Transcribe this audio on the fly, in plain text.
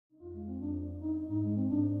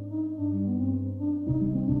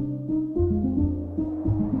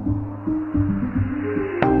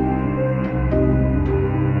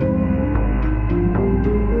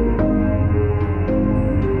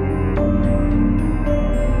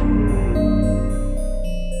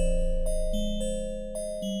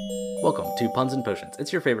Welcome to Puns and Potions.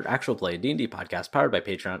 It's your favorite actual play D&D podcast powered by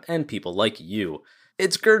Patreon and people like you.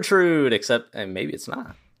 It's Gertrude, except maybe it's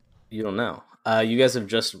not. You don't know. You guys have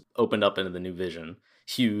just opened up into the new vision.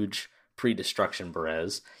 Huge pre-destruction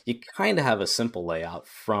Berez. You kind of have a simple layout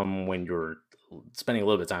from when you're spending a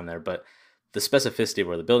little bit of time there, but the specificity of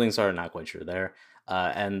where the buildings are, not quite sure there.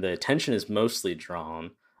 And the attention is mostly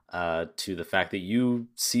drawn to the fact that you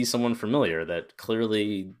see someone familiar that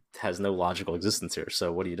clearly has no logical existence here.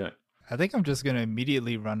 So what are you doing? I think I'm just going to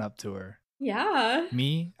immediately run up to her. Yeah.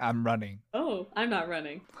 Me, I'm running. Oh, I'm not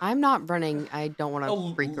running. I'm not running. I don't want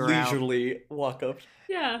to freak her out. Leisurely walk up.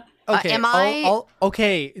 Yeah. Okay, am I?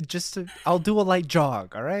 I'll do a light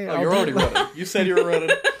jog. All right. Oh, you're already running. You said you were running.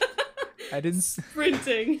 I didn't.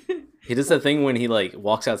 Sprinting. He does that thing when he like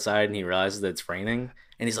walks outside and he realizes that it's raining,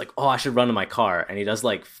 and he's like, "Oh, I should run to my car," and he does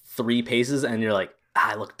like 3 paces, and you're like,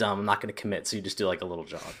 I look dumb. I'm not going to commit. So you just do like a little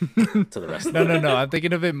jog to the rest of No. I'm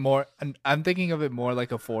thinking of it more. I'm thinking of it more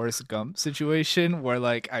like a Forrest Gump situation where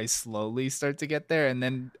like I slowly start to get there, and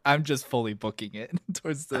then I'm just fully booking it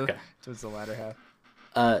towards the latter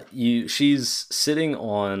half. She's sitting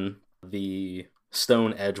on the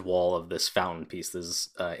stone edge wall of this fountain piece. This is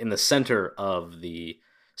in the center of the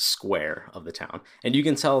square of the town, and you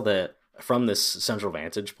can tell that from this central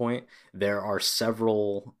vantage point, there are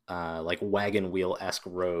several like wagon wheel-esque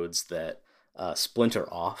roads that splinter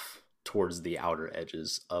off towards the outer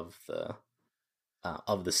edges of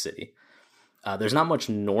the city. There's not much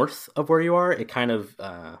north of where you are. It kind of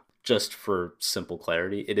just for simple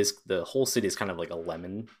clarity, the whole city is kind of like a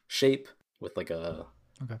lemon shape with like a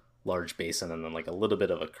large basin and then like a little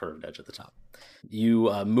bit of a curved edge at the top.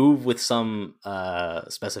 You move with some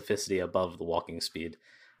specificity above the walking speed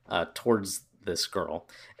towards this girl,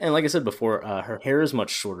 and like I said before, her hair is much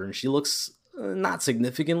shorter and she looks not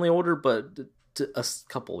significantly older, but a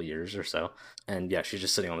couple years or so. And yeah, she's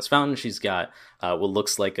just sitting on this fountain. She's got what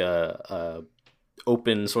looks like a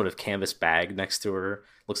open sort of canvas bag next to her.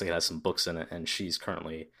 Looks like it has some books in it, and she's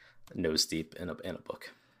currently nose deep in a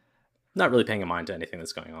book, not really paying a mind to anything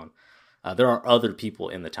that's going on. There are other people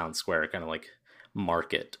in the town square, kind of like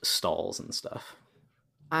market stalls and stuff.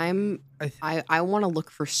 I want to look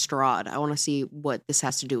for Strahd. I want to see what this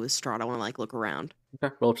has to do with Strahd. I want to like look around.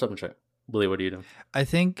 Okay, roll up something check. Willie, what are you doing? I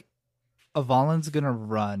think Avalin's gonna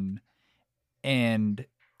run, and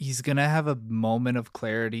he's gonna have a moment of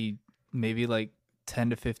clarity, maybe like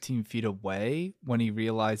 10 to 15 feet away, when he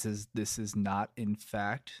realizes this is not in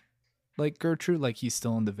fact like Gertrude, like he's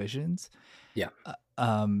still in the visions. Yeah.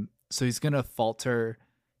 So he's gonna falter,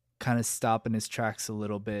 kind of stop in his tracks a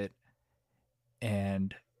little bit,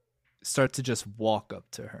 and start to just walk up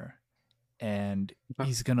to her. And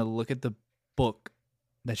he's going to look at the book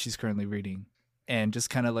that she's currently reading and just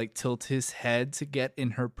kind of like tilt his head to get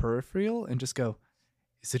in her peripheral and just go,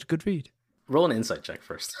 is it a good read? Roll an insight check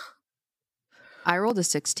first. I rolled a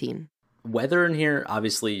 16. Weather in here,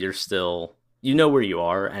 obviously you're still, you know where you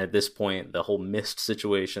are. And at this point, the whole mist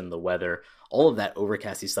situation, the weather, all of that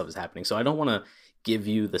overcasty stuff is happening. So I don't want to give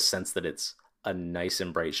you the sense that it's a nice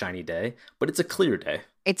and bright shiny day, but it's a clear day.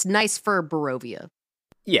 It's nice for Barovia.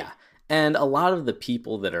 Yeah, and a lot of the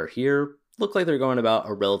people that are here look like they're going about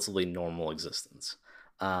a relatively normal existence.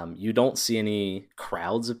 You don't see any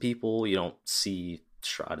crowds of people. You don't see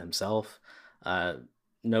Strahd himself.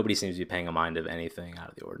 Nobody seems to be paying a mind of anything out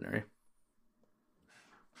of the ordinary.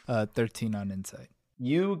 13 on insight.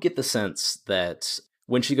 You get the sense that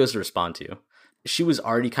when she goes to respond to you, she was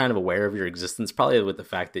already kind of aware of your existence, probably with the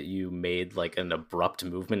fact that you made like an abrupt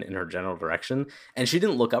movement in her general direction. And she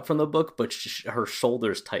didn't look up from the book, but her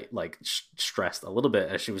shoulders stressed a little bit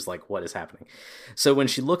as she was like, what is happening? So when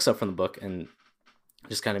she looks up from the book and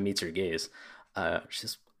just kind of meets your gaze, she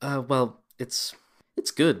says, well, it's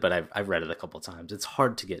good, but I've read it a couple of times. It's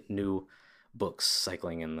hard to get new books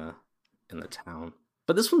cycling in the town,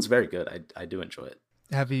 but this one's very good. I do enjoy it.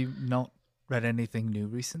 Have you not read anything new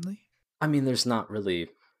recently? I mean, there's not really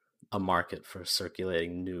a market for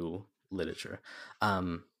circulating new literature.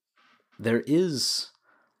 There is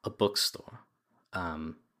a bookstore,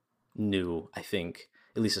 new, I think,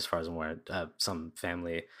 at least as far as I'm aware. Some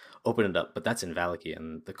family opened it up, but that's in Valaki,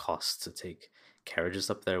 and the cost to take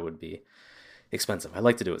carriages up there would be expensive. I'd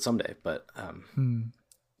like to do it someday, but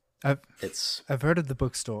I've heard of the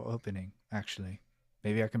bookstore opening, actually.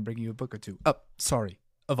 Maybe I can bring you a book or two. Oh, sorry,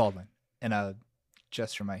 Avalin. And I'll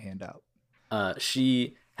gesture my hand out.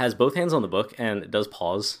 She has both hands on the book, and it does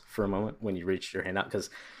pause for a moment when you reach your hand out, because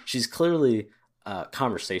she's clearly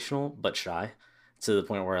conversational but shy, to the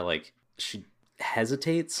point where like she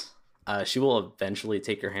hesitates. She will eventually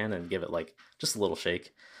take your hand and give it like just a little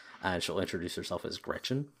shake, and she'll introduce herself as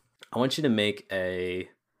Gretchen. I want you to make a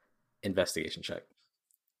investigation check.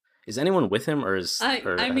 Is anyone with him, or is? I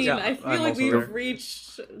mean, Yeah, I feel I'm like also we've there.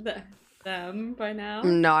 reached them by now.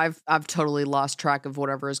 No, I've totally lost track of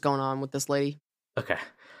whatever is going on with this lady. Okay.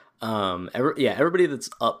 Everybody that's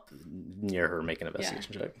up near her make an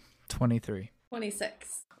investigation check. 23.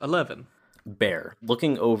 26. 11. Bear,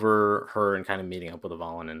 looking over her and kind of meeting up with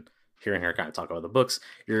Avalon and hearing her kind of talk about the books,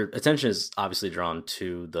 your attention is obviously drawn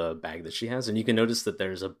to the bag that she has, and you can notice that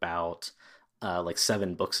there's about like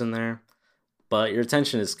 7 books in there, but your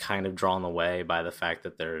attention is kind of drawn away by the fact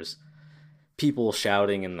that there's people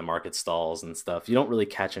shouting in the market stalls and stuff. You don't really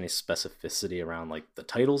catch any specificity around like the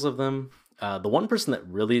titles of them. The one person that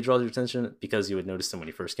really draws your attention, because you would notice him when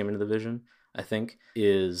you first came into the vision, I think,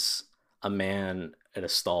 is a man at a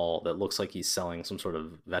stall that looks like he's selling some sort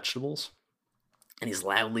of vegetables, and he's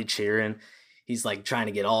loudly cheering. He's like trying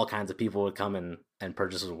to get all kinds of people to come and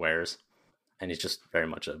purchase his wares, and he's just very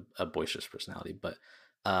much a boisterous personality. But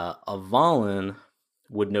Avalon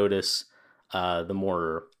would notice the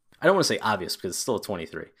more, I don't want to say obvious because it's still a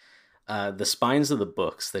 23. The spines of the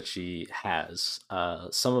books that she has,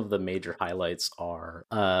 some of the major highlights are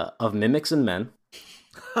of Mimics and Men,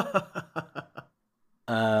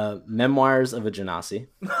 Memoirs of a Genasi,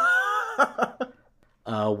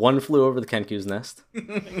 One Flew Over the Kenku's Nest, Oh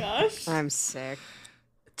my gosh. I'm sick.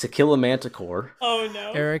 To Kill a Manticore. Oh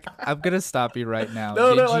no. Eric, I'm going to stop you right now.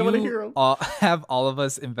 No, Did I wanna you hear 'em. have all of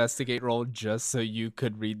us investigate roll just so you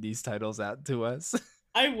could read these titles out to us?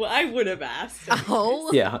 I would have asked. Oh.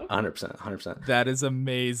 Yeah, 100%. That is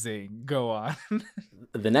amazing. Go on.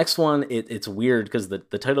 The next one, it's weird because the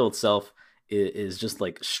title itself is just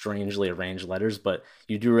like strangely arranged letters, but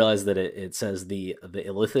you do realize that it says the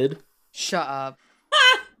illithid, Shut up.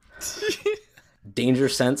 danger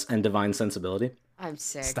sense, and divine sensibility. I'm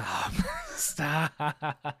sick. Stop. Stop.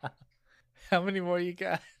 How many more you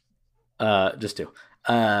got? Just 2.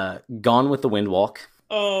 Gone with the Wind Walk.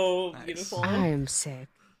 Oh, Nice. beautiful. I'm sick.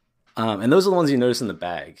 And those are the ones you notice in the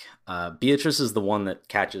bag. Beatrice is the one that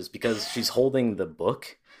catches because she's holding the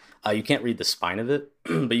book. You can't read the spine of it,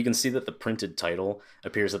 but you can see that the printed title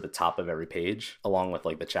appears at the top of every page, along with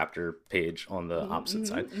like the chapter page on the opposite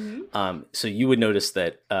side. So you would notice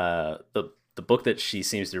that the book that she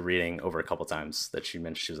seems to be reading over a couple times that she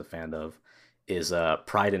mentioned she was a fan of is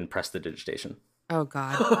Pride and Prestidigitation. Oh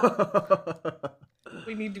God.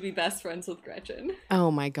 We need to be best friends with Gretchen.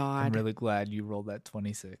 Oh my I'm God. really glad you rolled that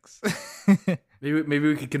 26. Maybe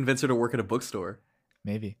we could convince her to work at a bookstore.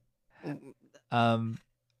 Maybe.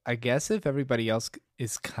 I guess if everybody else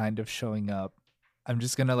is kind of showing up, I'm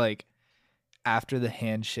just gonna like, after the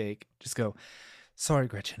handshake, just go, "Sorry,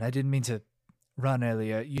 Gretchen, I didn't mean to run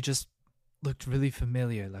earlier. You just looked really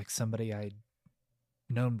familiar, like somebody I'd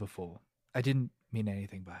known before. I didn't mean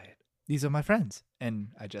anything by it. These are my friends." And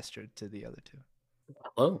I gestured to the other 2.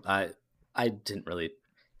 Hello. I didn't really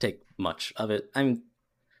take much of it.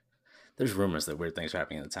 There's rumors that weird things are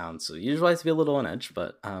happening in the town, so you usually have to be a little on edge,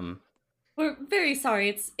 but We're very sorry.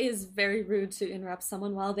 It is very rude to interrupt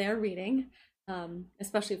someone while they're reading,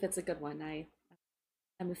 especially if it's a good one.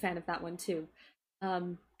 I'm a fan of that one too.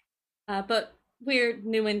 But we're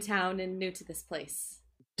new in town and new to this place.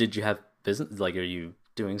 did you have business? Like, are you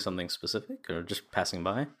doing something specific or just passing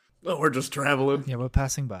by? Oh, we're just traveling. Yeah, we're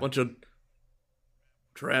passing by. Bunch of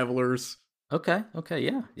travelers. Okay,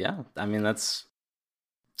 yeah. I mean, it's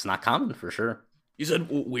not common for sure. You said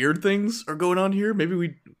weird things are going on here? Maybe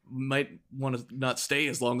we might want to not stay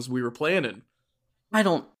as long as we were planning. I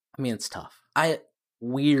mean, it's tough.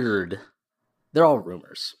 Weird. They're all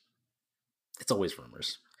rumors. It's always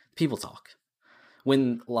rumors. People talk.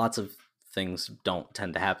 When lots of things don't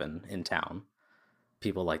tend to happen in town,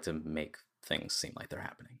 people like to make things seem like they're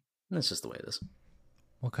happening. And that's just the way it is.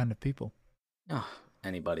 What kind of people? Oh,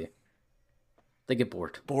 anybody. They get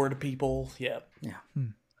bored. Bored people. Yeah. Yeah.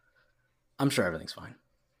 I'm sure everything's fine.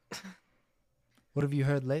 What have you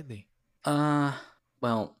heard lately?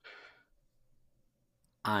 Well,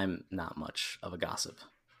 I'm not much of a gossip.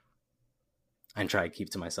 I try to keep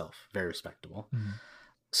to myself. Very respectable.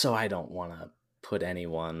 So I don't want to put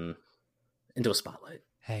anyone into a spotlight.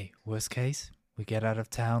 Hey, worst case, we get out of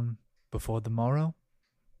town before the morrow.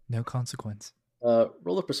 No consequence.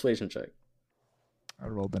 Roll a persuasion check. I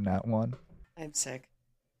rolled a nat 1. I'm sick.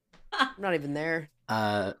 I'm not even there.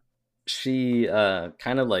 She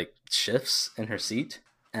kind of like shifts in her seat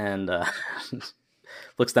and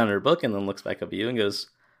looks down at her book and then looks back up at you and goes,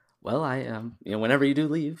 "Well, whenever you do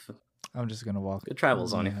leave, I'm just gonna walk. good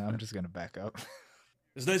travels on you." I'm just gonna back up.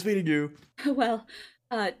 It's nice meeting you. Well,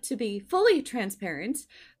 to be fully transparent,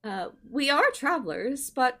 we are travelers,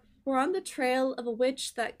 but we're on the trail of a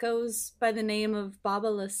witch that goes by the name of Baba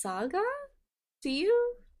Lysaga. Do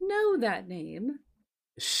you know know that name.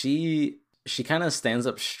 She kind of stands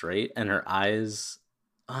up straight, and her eyes,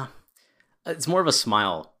 it's more of a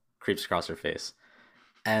smile creeps across her face,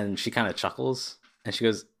 and she kind of chuckles, and she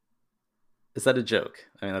goes, "Is that a joke?"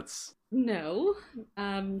 I mean, that's No.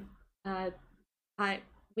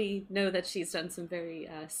 We know that she's done some very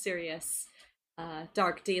serious,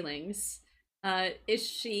 dark dealings. Is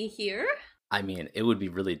she here? I mean, it would be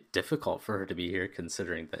really difficult for her to be here,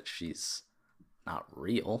 considering that she's not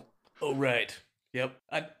real. Oh, right. Yep.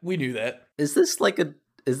 We knew that. Is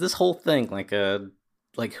this whole thing like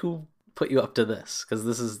who put you up to this? Because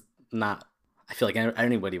this is not. I feel like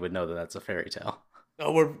anybody would know that that's a fairy tale.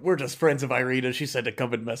 Oh, we're just friends of Irina. She said to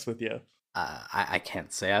come and mess with you. I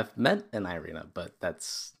can't say I've met an Irina, but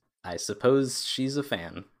I suppose she's a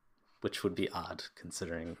fan, which would be odd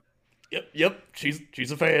considering. Yep.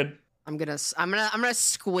 She's a fan. I'm gonna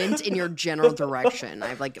squint in your general direction.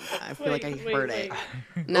 I feel like I heard it.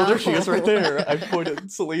 No, Oh, there she is, right there. I pointed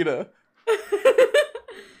at Selena. We're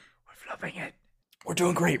flubbing it. We're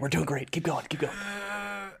doing great. Keep going.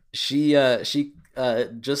 She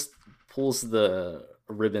just pulls the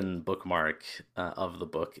ribbon bookmark of the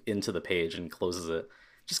book into the page and closes it.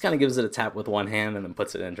 Just kind of gives it a tap with one hand and then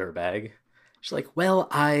puts it into her bag. She's like, "Well,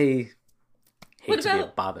 I hate to be a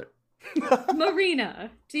bother."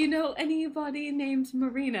 Marina. Do you know anybody named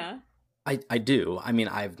Marina? I do. I mean,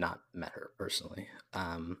 I've not met her personally.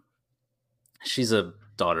 She's a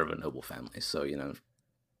daughter of a noble family, so,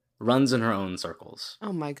 runs in her own circles.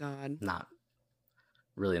 Oh my god. Not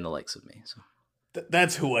really in the likes of me, so.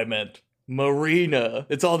 That's who I meant. Marina.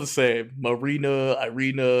 It's all the same. Marina,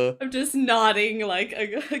 Irina. I'm just nodding,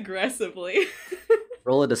 aggressively.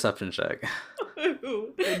 Roll a deception check.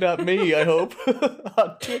 Not me, I hope.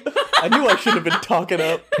 I knew I should have been talking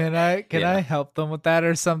up. Can I help them with that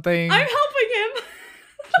or something? I'm helping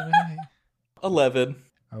him! 11.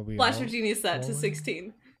 Are we Flash all your genius set to rolling?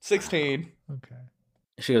 16. 16. Okay.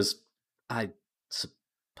 She goes, "I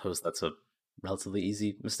suppose that's a relatively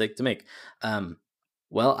easy mistake to make.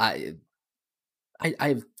 Well, I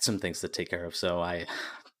have some things to take care of, so I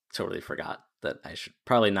totally forgot that I should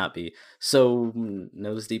probably not be so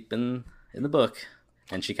nose deep in the book."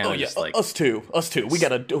 And she kind of just us too. We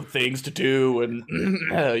gotta do things to do, and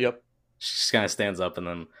yep. She just kind of stands up and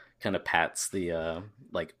then kind of pats the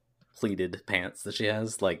pleated pants that she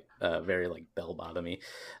has, very bell bottomy.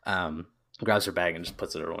 Grabs her bag and just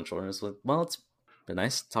puts it on her own shoulder. And is like, "Well, it's been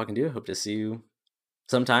nice talking to you. Hope to see you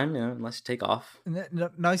sometime, unless you take off."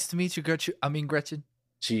 Nice to meet you, Gretchen.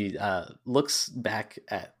 She looks back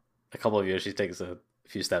at a couple of you as she takes a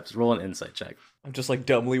few steps. Roll an insight check. I'm just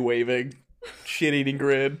dumbly waving, shit-eating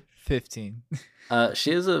grin. 15.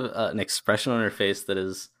 She has an expression on her face that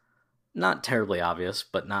is not terribly obvious,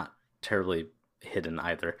 but not terribly hidden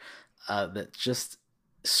either. That just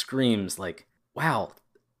screams "Wow,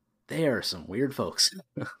 they are some weird folks."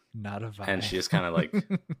 Not a vibe. And she just kind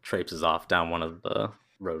of traipses off down one of the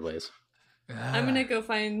roadways. I'm gonna go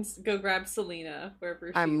grab Selena wherever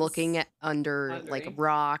she's I'm looking at under wandering.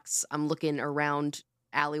 rocks. I'm looking around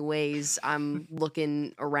alleyways. I'm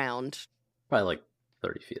looking around. Probably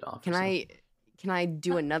 30 feet off. Can I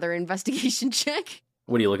do another investigation check?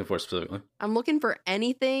 What are you looking for specifically? I'm looking for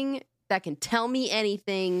anything that can tell me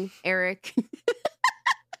anything, Eric.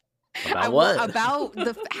 About what? About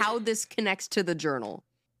how this connects to the journal.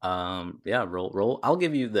 Yeah, roll. I'll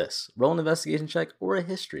give you this. Roll an investigation check or a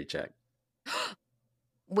history check.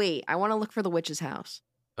 Wait, I want to look for the witch's house.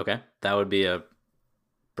 Okay, that would be a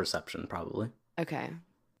perception probably. Okay.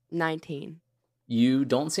 19. You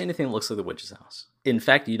don't see anything that looks like the witch's house. In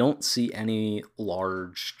fact, you don't see any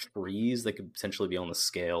large trees that could potentially be on the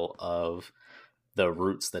scale of the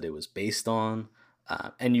roots that it was based on.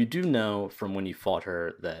 And you do know from when you fought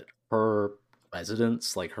her that her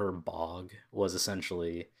residence, her bog, was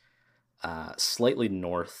essentially slightly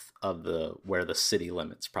north of where the city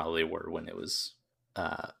limits probably were when it was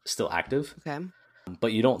still active. Okay.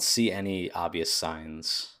 But you don't see any obvious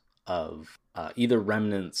signs of either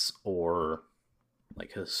remnants or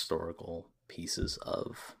historical pieces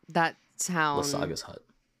of That sounds. Lasaga's hut.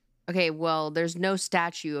 Okay, well, there's no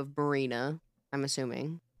statue of Marina, I'm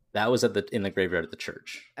assuming. That was in the graveyard at the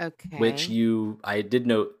church. Okay. Which I did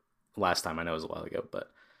note last time. I know it was a while ago,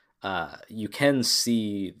 but you can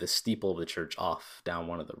see the steeple of the church off down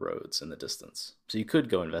one of the roads in the distance. So you could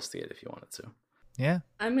go investigate if you wanted to. Yeah.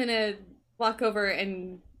 I'm gonna walk over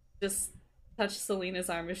and just touch Selena's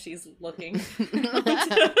arm as she's looking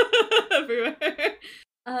everywhere.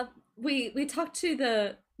 We talked to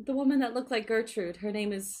the woman that looked like Gertrude. Her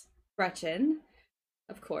name is Gretchen,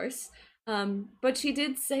 of course. But she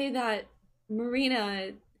did say that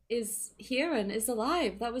Marina is here and is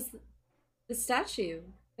alive. That was the statue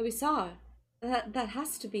that we saw. That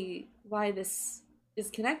has to be why this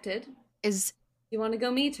is connected. Is Do you want to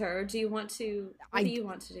go meet her, or do you want to? What do you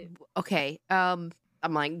want to do? okay. I'm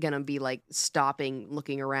like gonna be like stopping,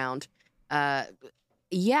 looking around.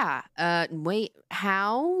 Yeah. Wait.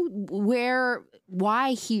 How? Where?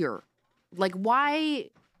 Why here? Like, why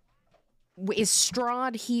is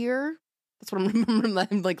Strahd here? That's what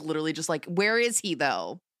I'm like. Literally, just like, where is he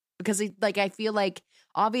though? Because I feel like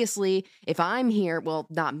obviously, if I'm here, well,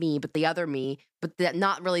 not me, but the other me, but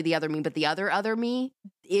not really the other me, but the other me.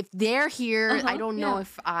 If they're here, I don't know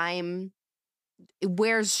if I'm.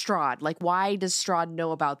 Where's Strahd? Like, why does Strahd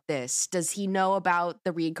know about this? Does he know about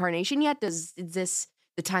the reincarnation yet? Is this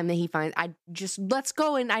the time that he finds? Let's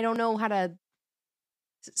go, and I don't know how to.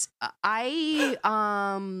 Those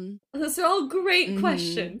are all great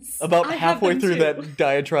questions. About I halfway have them through too. that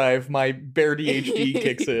diatribe, my bear ADHD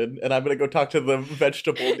kicks in, and I'm gonna go talk to the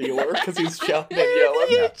vegetable dealer because he's shouting and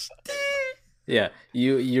yelling. Yeah,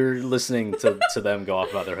 you're listening to them go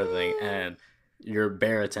off about their thing, and your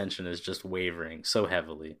bear attention is just wavering so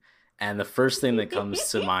heavily. And the first thing that comes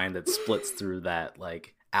to mind that splits through that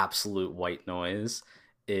like absolute white noise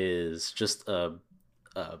is just a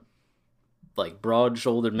like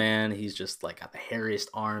broad-shouldered man. He's just like got the hairiest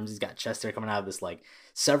arms. He's got chest hair coming out of this like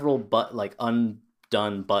several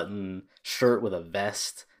undone button shirt with a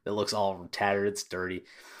vest that looks all tattered. It's dirty,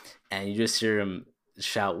 and you just hear him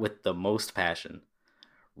shout with the most passion,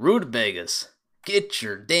 "Rutabagas! Get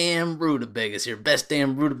your damn rutabagas! Your best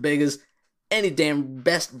damn rutabagas! Any damn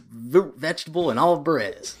best vegetable in all of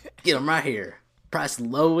Berez! Get them right here! Price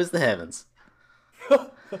low as the heavens!"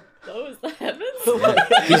 Low as the heavens?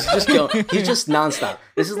 He's just nonstop.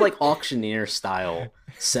 This is like auctioneer style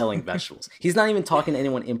selling vegetables. He's not even talking to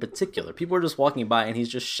anyone in particular. People are just walking by and he's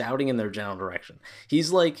just shouting in their general direction.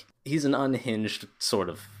 He's an unhinged sort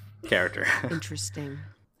of character. Interesting.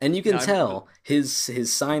 And you can tell his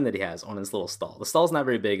sign that he has on his little stall. The stall's not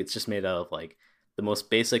very big. It's just made out of like the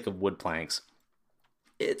most basic of wood planks.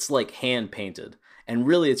 It's like hand painted. And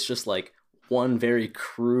really it's just like one very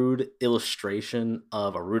crude illustration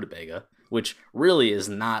of a rutabaga, which really is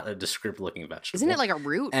not a descriptive looking vegetable. Isn't it like a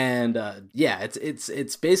root? And yeah,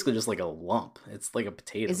 it's basically just like a lump. It's like a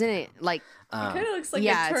potato. Isn't it like? It kind of looks like a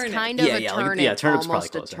Yeah, turnip. it's kind of a turnip. Turnip's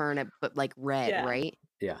almost probably a turnip, but like red, right?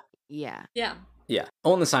 Yeah. Yeah. Yeah. Yeah.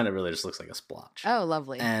 On the sign, it really just looks like a splotch. Oh,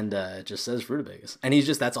 lovely. And it just says rutabagas. And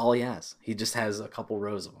that's all he has. He just has a couple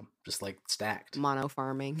rows of them, just like stacked. Mono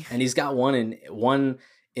farming. And he's got one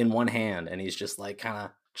in one hand, and he's just like kind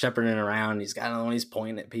of shepherding around. He's got another one, he's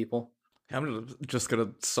pointing at people. I'm just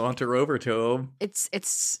gonna saunter over to him.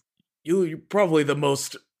 It's You're probably the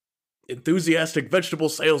most enthusiastic vegetable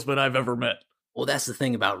salesman I've ever met. Well, that's the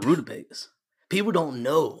thing about rutabagas. People don't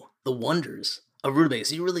know the wonders of rutabagas.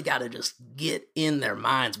 So you really got to just get in their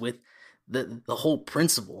minds with the whole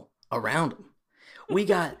principle around them. We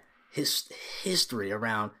got history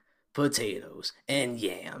around potatoes and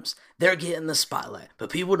yams. They're getting the spotlight, but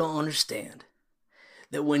people don't understand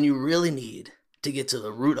that when you really need to get to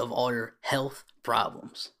the root of all your health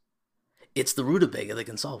problems, it's the rutabaga that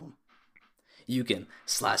can solve them. You can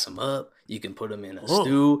slice them up. You can put them in a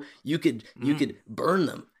stew. You could burn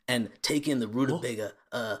them and take in the rutabaga,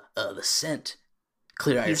 the scent,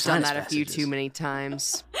 clear out your sinus passages. You've done that a few too many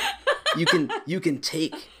times. You can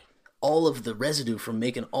take all of the residue from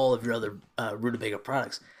making all of your other rutabaga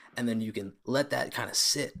products, and then you can let that kind of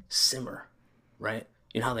simmer, right?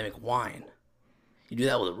 You know how they make wine? You do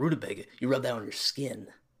that with a rutabaga. You rub that on your skin.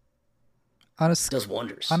 It does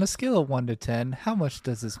wonders. On a scale of 1 to 10, how much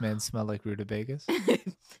does this man smell like rutabagas?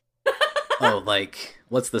 Oh, like,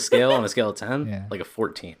 what's the scale on a scale of 10? Yeah. Like a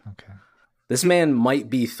 14. Okay. This man might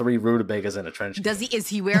be 3 rutabagas in a trench coat. Is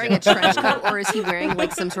he wearing a trench coat, or is he wearing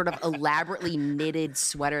like some sort of elaborately knitted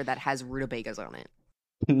sweater that has rutabagas on it?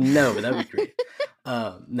 No, but that would be great.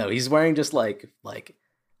 No, he's wearing just like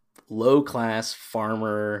low class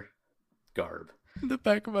farmer garb. In the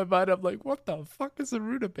back of my mind, I'm like, what the fuck is a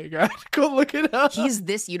rutabaga? I have to go look it up. He's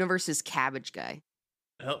this universe's cabbage guy.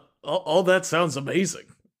 All that sounds amazing.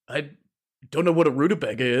 I don't know what a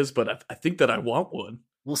rutabaga is, but I think that I want one.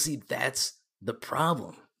 Well, see, that's the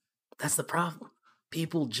problem. That's the problem.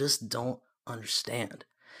 People just don't understand.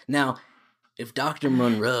 Now, if Dr.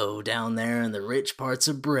 Monroe down there in the rich parts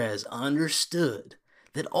of Berez understood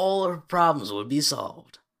that all our problems would be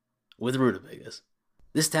solved with rutabagas,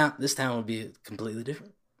 this town would be completely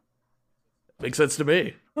different. Makes sense to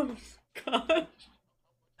me. Oh, gosh.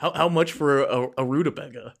 How much for a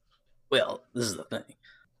rutabaga? Well, this is the thing.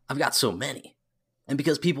 I've got so many. And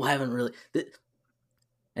because people haven't really...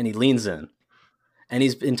 And he leans in. And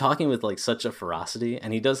he's been talking with like such a ferocity,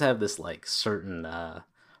 and he does have this like certain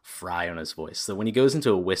fry on his voice. So when he goes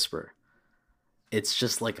into a whisper, it's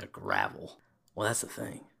just like a gravel. Well, that's the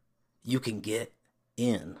thing. You can get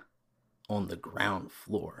in on the ground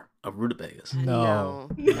floor of Rutabagas. No.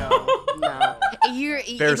 No.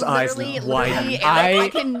 Bear's eyes widen.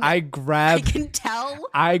 I grab. I can tell.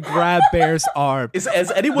 I grab Bear's arm. Is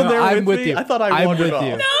anyone No, there I'm with with me? you. I thought I I'm wandered with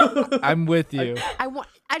off. you. I'm with you.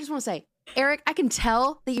 I just want to say, Eric, I can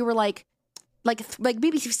tell that you were like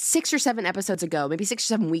maybe 6 or 7 episodes ago, maybe 6 or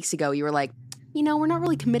 7 weeks ago, you were like, you know, we're not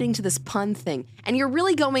really committing to this pun thing, and you're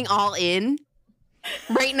really going all in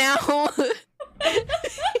right now.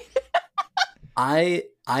 I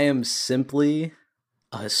am simply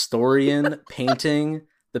a historian painting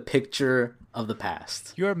the picture of the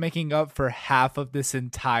past. You're making up for half of this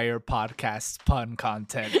entire podcast pun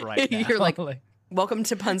content right now. You're like, welcome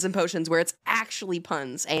to Puns and Potions, where it's actually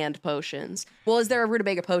puns and potions. Well, is there a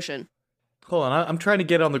rutabaga potion? Hold on, I'm trying to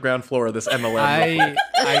get on the ground floor of this MLM.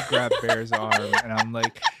 I grab Bear's arm and I'm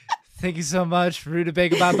like, thank you so much,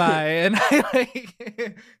 rutabaga, bye-bye. And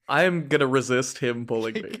I am gonna resist him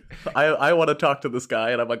pulling me. I want to talk to this guy,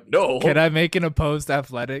 and I'm like, no. Can I make an opposed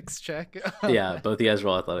athletics check? Yeah, both you guys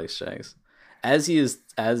roll athletics checks. As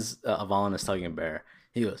Avalon is tugging Bear,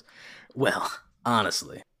 he goes, well,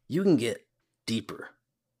 honestly, you can get deeper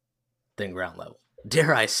than ground level.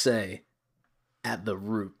 Dare I say, at the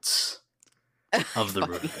roots of the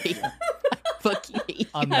rutabaga. Fuck you.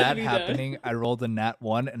 On that happening, I rolled a nat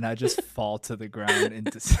 1 and I just fall to the ground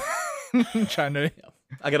into trying to.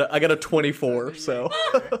 I got a 24. So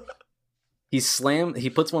He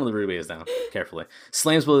puts one of the rutabagas down carefully,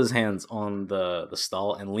 slams both his hands on the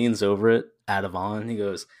stall, and leans over it at Avalon. He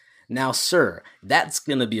goes, now, sir, that's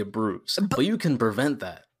gonna be a bruise, but you can prevent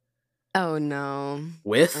that Oh no.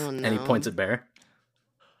 with, Oh, and he no. points at Bear.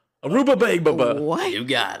 Aruba bag baba. What? You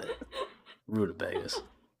got it, rutabagas.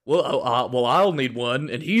 Well, I'll need one,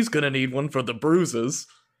 and he's gonna need one for the bruises.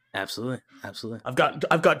 Absolutely. I've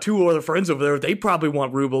got 2 other friends over there. They probably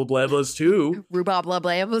want rubel blebas too. Rhubarb, blah,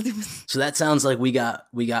 blah, blah. So that sounds like we got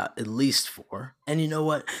at least 4. And you know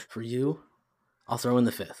what? For you, I'll throw in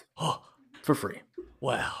the 5th Oh, for free.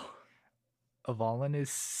 wow. Avalon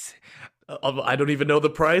is. I don't even know the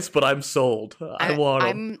price, but I'm sold. I want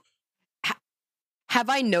them. Have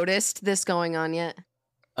I noticed this going on yet?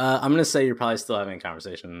 I'm gonna say you're probably still having a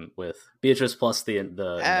conversation with Beatrice plus the Okay,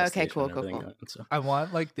 investigation cool, and cool, everything cool. going, so. I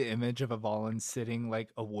want like the image of Avalon sitting like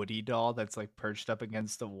a Woody doll that's like perched up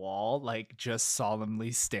against a wall, like just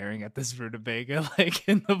solemnly staring at this rutabaga, like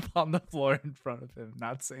on the floor in front of him,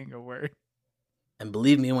 not saying a word. And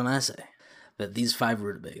believe me when I say that these 5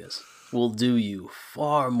 rutabagas will do you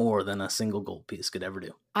far more than a single gold piece could ever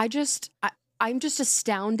do. I'm just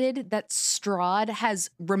astounded that Strahd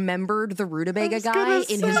has remembered the rutabaga was guy gonna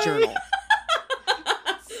in his say. journal.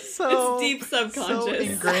 So It's deep subconscious.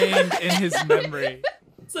 Ingrained in his memory.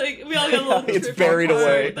 It's like we all got a little. It's trip buried apart,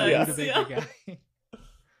 away, but yeah. Rutabaga guy.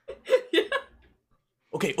 Yeah.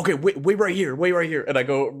 Okay, wait right here. And I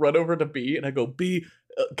go run over to B, and I go, B,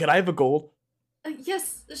 can I have a gold?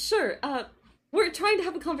 Yes, sure. We're trying to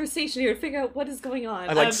have a conversation here to figure out what is going on.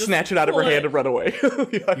 I like Just snatch it out of her pull hand and run away.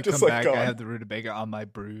 Yeah, I'm You just come like back, I gone. have the rutabaga on my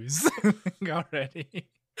bruise already.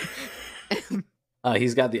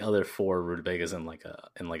 He's got the other 4 rutabagas in like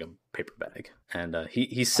a paper bag, and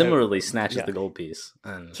he similarly snatches yeah. the gold piece.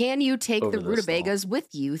 And Can you take Over the the stall. rutabagas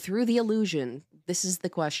with you through the illusion? This is the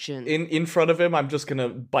question. In front of him, I'm just gonna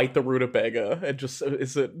bite the rutabaga and just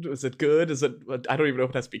is it good? Is it? I don't even know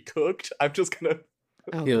if it has to be cooked. I'm just gonna.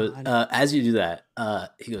 Oh, he goes, God. as you do that,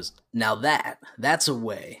 he goes, now that's a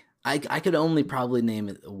way. I could only probably name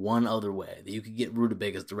it one other way that you could get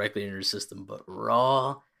rutabagas directly in your system, but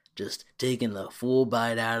raw, just taking the full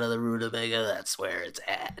bite out of the rutabaga, that's where it's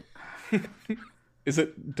at. Does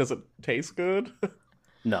it taste good?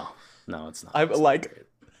 No, it's not. I'm It's not like- great.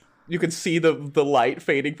 You can see the light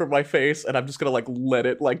fading from my face, and I'm just gonna like let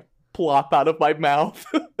it like plop out of my mouth.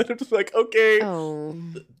 And I'm just like, okay, Oh.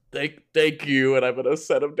 thank you, and I'm gonna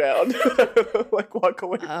set him down. Like walk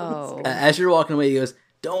away. Oh. From this. As you're walking away, he goes,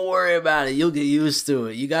 don't worry about it. You'll get used to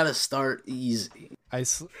it. You got to start easy.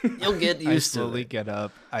 You'll get I used to slowly it. get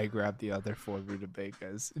up, I grab the other 4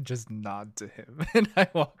 rutabagas, and just nod to him, and I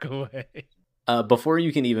walk away. Before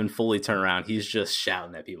you can even fully turn around, he's just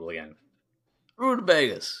shouting at people again.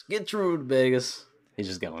 Rutabagas. Get your rutabagas. He's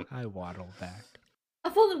just going. I waddle back.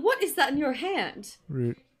 Avalon, what is that in your hand?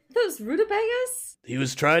 Root. Those rutabagas? He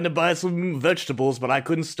was trying to buy some vegetables, but I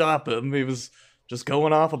couldn't stop him. He was just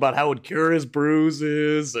going off about how it would cure his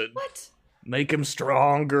bruises and What? make him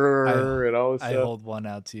stronger and all this I stuff. hold one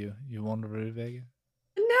out to you. You want a rutabaga?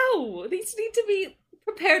 No, these need to be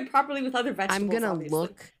prepared properly with other vegetables. I'm gonna obviously.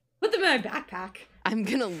 look. Put them in my backpack. I'm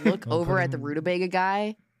gonna look I'll over put at the him- rutabaga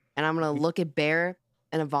guy, and I'm gonna look at Bear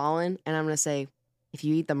and Avalon, and I'm gonna say, if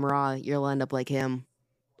you eat them raw, you'll end up like him.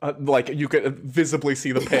 Like, you could visibly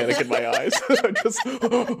see the panic in my eyes.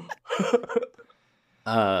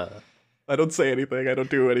 I don't say anything. I don't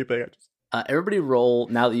do anything. I just... Everybody roll,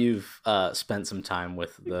 now that you've spent some time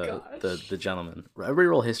with the Gosh. gentleman, everybody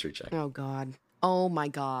roll a history check. Oh God. Oh my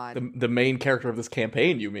God. The main character of this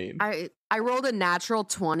campaign, you mean? I rolled a natural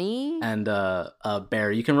 20. And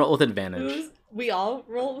Bear, you can roll with advantage. We all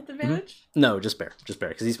roll with advantage? No, just Bear,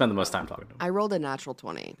 because he spent the most time talking to him. I rolled a natural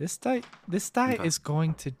 20. This die Okay. is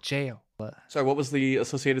going to jail. Sorry, what was the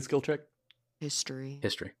associated skill check? History.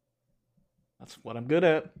 History. That's what I'm good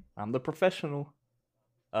at. I'm the professional.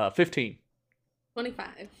 15. 25.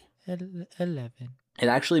 11. It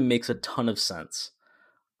actually makes a ton of sense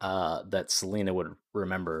that Selena would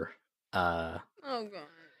remember Oh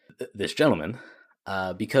God. this gentleman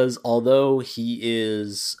because although he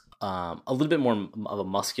is a little bit more of a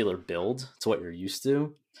muscular build to what you're used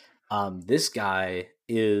to, this guy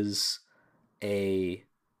is a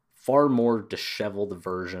far more disheveled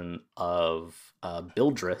version of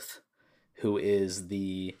Bildrith, who is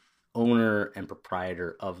the owner and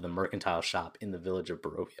proprietor of the mercantile shop in the village of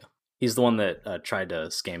Barovia. He's the one that tried to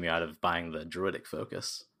scam you out of buying the druidic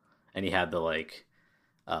focus, and he had the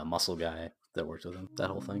muscle guy that worked with him. That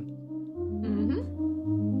whole thing. Mm-hmm.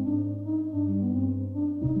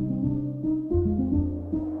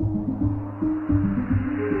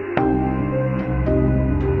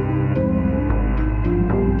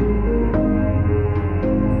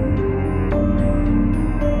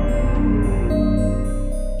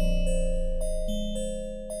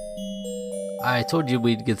 I told you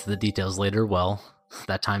we'd get to the details later. Well,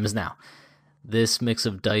 that time is now. This mix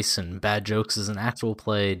of dice and bad jokes is an actual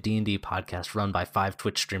play D&D podcast run by 5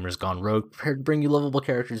 Twitch streamers gone rogue, prepared to bring you lovable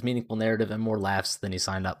characters, meaningful narrative, and more laughs than you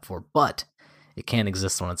signed up for, but it can't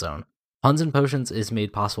exist on its own. Puns and Potions is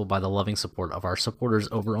made possible by the loving support of our supporters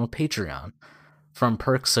over on Patreon. From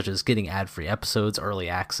perks such as getting ad-free episodes, early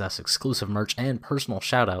access, exclusive merch, and personal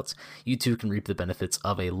shoutouts, you too can reap the benefits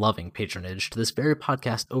of a loving patronage to this very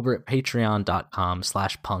podcast over at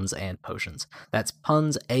patreon.com/punsandpotions. That's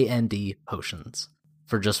puns, A-N-D, potions.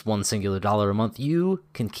 For just $1 singular a month, you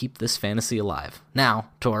can keep this fantasy alive. Now,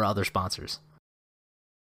 to our other sponsors.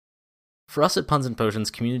 For us at Puns and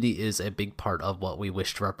Potions, community is a big part of what we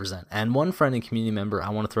wish to represent, and one friend and community member I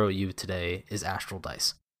want to throw at you today is Astral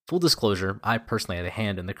Dice. Full disclosure, I personally had a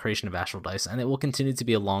hand in the creation of Astral Dice, and it will continue to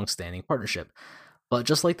be a long-standing partnership. But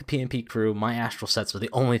just like the PnP crew, my Astral sets are the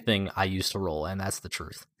only thing I use to roll, and that's the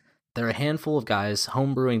truth. They're a handful of guys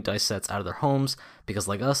homebrewing dice sets out of their homes, because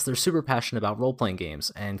like us, they're super passionate about role-playing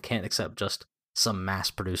games, and can't accept just some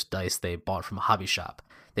mass-produced dice they bought from a hobby shop.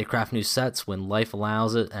 They craft new sets when life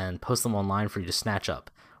allows it, and post them online for you to snatch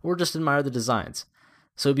up, or just admire the designs.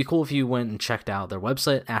 So it'd be cool if you went and checked out their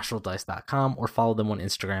website, astraldice.com, or followed them on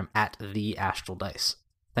Instagram at @theastraldice.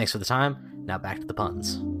 Thanks for the time. Now back to the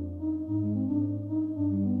puns.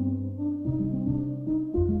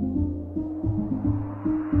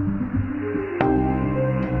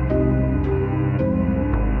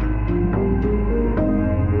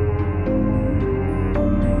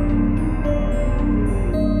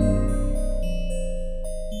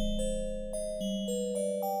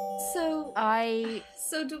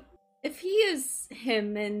 So if he is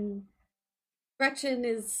him and Gretchen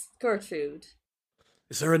is Gertrude,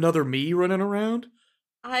 Is there another me running around?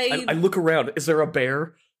 I I look around. Is there a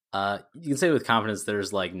bear? You can say with confidence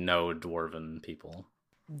there's no dwarven people.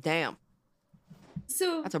 Damn.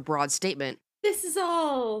 so That's a broad statement. this is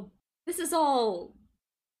all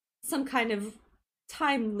some kind of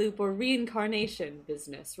time loop or reincarnation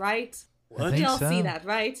business, right? I We think all see so. that,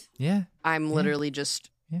 right? Yeah. I'm literally just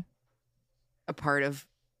Yeah. a part of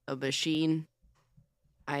a machine.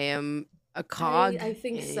 I am a cog I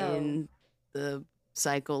think so. in the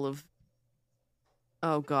cycle of...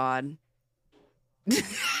 Oh, God.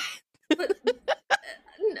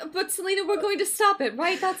 But Selena, we're going to stop it,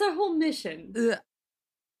 right? That's our whole mission. Ugh.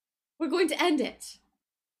 We're going to end it,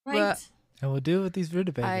 right? And we'll do it with these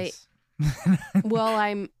rutabagas.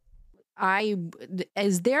 Well,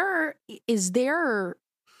 is there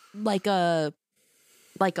like a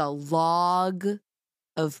log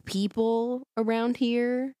of people around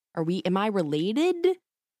here? Am I related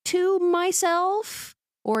to myself,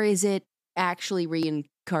 or is it actually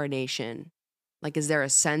reincarnation? Like, is there a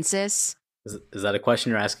census? Is that a question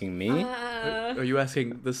you're asking me? Are you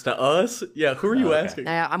asking this to us? Yeah, who are you Okay. asking?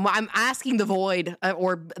 I'm asking the void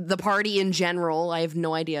or the party in general. I have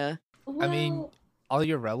no idea. I mean, Well, all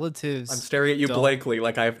your relatives. I'm staring at you don't- blankly,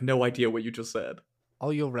 like I have no idea what you just said.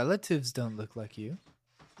 All your relatives don't look like you.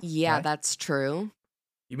 Yeah, Right? that's true.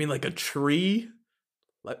 You mean like a tree?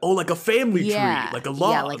 Like a family tree, like a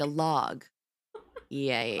log. Yeah, like a log.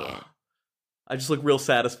 Yeah. I just look real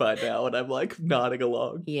satisfied now, and I'm like nodding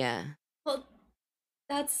along. Yeah. Well,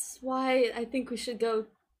 that's why I think we should go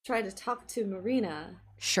try to talk to Marina.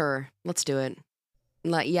 Sure. Let's do it.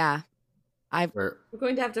 Yeah. Where We're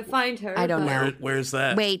going to have to find her. I don't but- know. Where's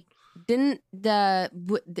that? Wait, didn't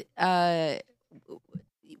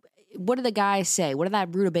what did the guy say? What did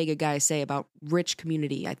that rutabaga guy say about rich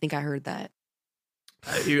community? I think I heard that.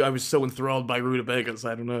 I was so enthralled by rutabagas,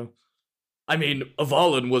 I don't know. I mean,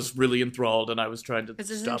 Avalon was really enthralled, and I was trying to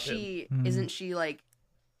Because stop him. isn't she like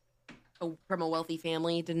from a wealthy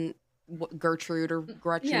family? Didn't Gertrude or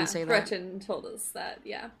Gretchen say that? Gretchen told us that,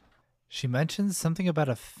 yeah. She mentions something about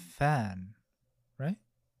a fan, right?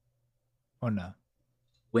 Or no?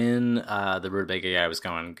 when the rutabaga guy was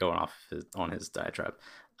going off on his diatribe,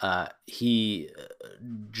 he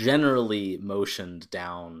generally motioned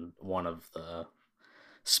down one of the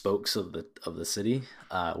spokes of the city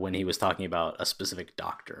when he was talking about a specific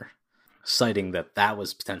doctor, citing that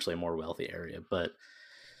was potentially a more wealthy area. But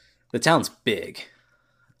the town's big,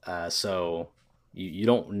 so you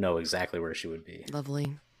don't know exactly where she would be.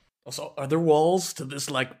 Lovely. Also, are there walls to this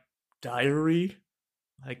like diary?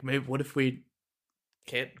 Like, maybe what if we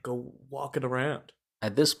can't go walking around?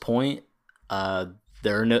 At this point,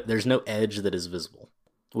 there's no edge that is visible,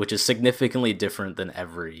 which is significantly different than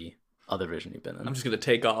every other vision you've been in. I'm just gonna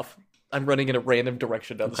take off. I'm running in a random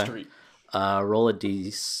direction down the Okay. street. Roll a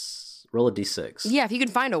d6. Yeah, if you can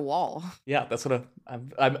find a wall. Yeah, that's what I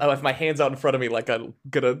have my hands out in front of me like I'm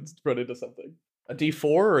gonna run into something. A D4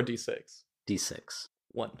 or a D6? D6.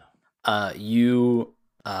 1. You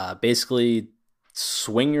basically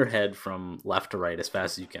swing your head from left to right as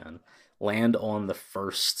fast as you can, land on the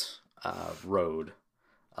first road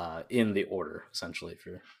in the order, essentially, if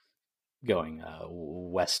you're going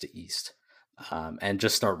west to east, and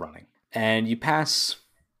just start running. And you pass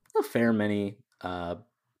a fair many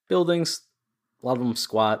buildings, a lot of them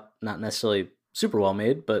squat, not necessarily super well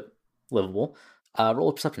made, but livable. Roll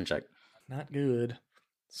a perception check. Not good.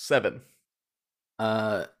 7.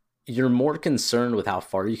 You're more concerned with how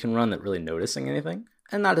far you can run than really noticing anything.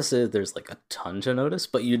 And not to say that there's like a ton to notice,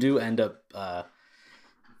 but you do end up, a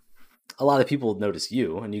lot of people notice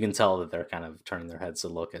you, and you can tell that they're kind of turning their heads to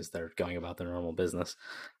look as they're going about their normal business.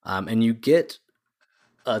 And you get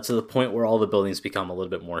to the point where all the buildings become a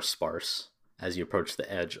little bit more sparse as you approach the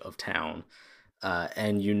edge of town.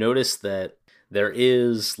 And you notice that there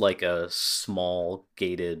is like a small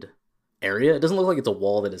gated area. It doesn't look like it's a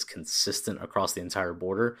wall that is consistent across the entire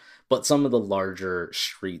border, but some of the larger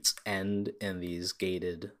streets end in these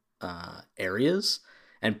gated areas.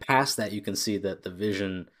 And past that, you can see that the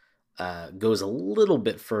vision goes a little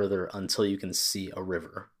bit further until you can see a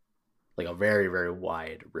river, like a very, very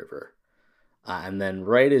wide river. And then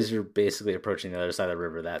right as you're basically approaching the other side of the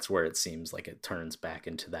river, that's where it seems like it turns back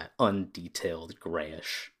into that undetailed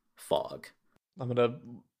grayish fog. I'm gonna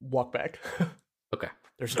walk back. Okay.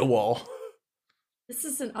 There's no wall. This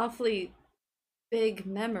is an awfully big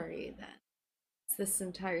memory, then. It's this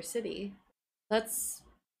entire city. Let's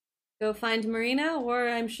go find Marina, or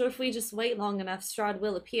I'm sure if we just wait long enough, Strahd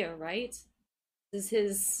will appear, right? This is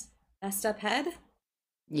his messed up head?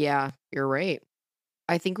 Yeah, you're right.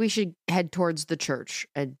 I think we should head towards the church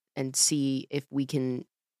and see if we can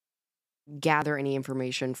gather any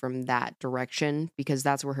information from that direction, because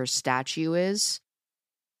that's where her statue is.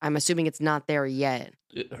 I'm assuming it's not there yet.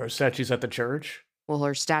 Her statue's at the church? Well,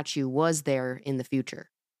 her statue was there in the future.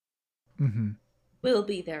 Mm-hmm. Will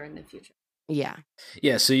be there in the future. Yeah.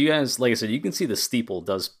 Yeah, so you guys, like I said, you can see the steeple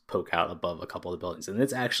does poke out above a couple of the buildings, and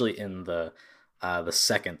it's actually in the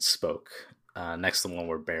second spoke, next to the one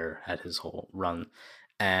where Bear had his whole run.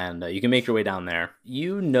 And you can make your way down there.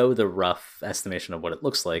 You know the rough estimation of what it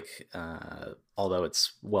looks like, although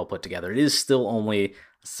it's well put together. It is still only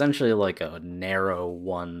essentially like a narrow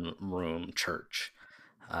one-room church.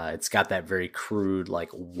 It's got that very crude,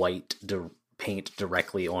 like white paint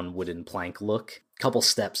directly on wooden plank look. Couple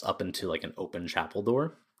steps up into like an open chapel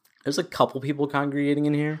door. There's a couple people congregating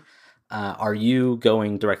in here. Are you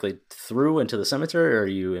going directly through into the cemetery, or are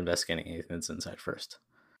you investigating anything that's inside first?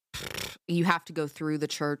 You have to go through the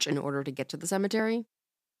church in order to get to the cemetery?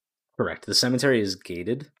 Correct. The cemetery is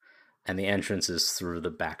gated, and the entrance is through the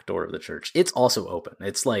back door of the church. It's also open.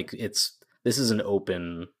 This is an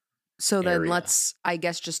open So then area. let's, I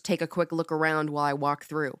guess, just take a quick look around while I walk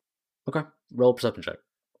through. Okay. Roll a perception check.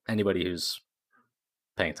 Anybody who's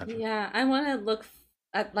paying attention. Yeah, I want to look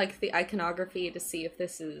at like the iconography to see if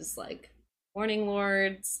this is like Morning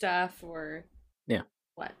Lord stuff or Yeah.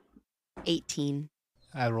 what? 18.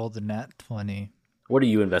 I rolled a nat 20. What are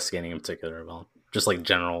you investigating in particular, Val? Just like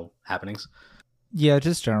general happenings? Yeah,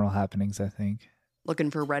 just general happenings, I think.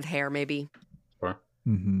 Looking for red hair, maybe. Or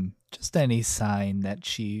Just any sign that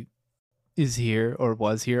she is here or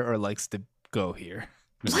was here or likes to go here.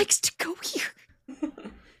 Likes to go here.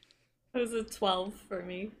 It was a 12 for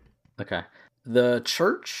me. okay. The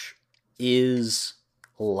church is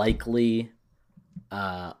likely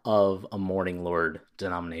of a Morning Lord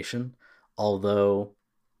denomination, although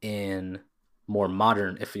in more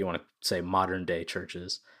modern, if you want to say modern day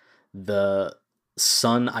churches, the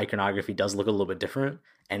sun iconography does look a little bit different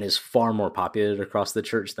and is far more populated across the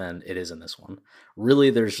church than it is in this one. Really,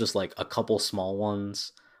 there's just like a couple small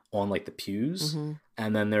ones on like the pews,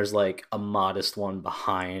 and then there's like a modest one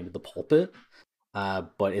behind the pulpit.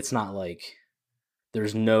 But it's not like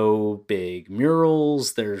there's no big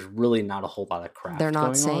murals. There's really not a whole lot of craft. They're not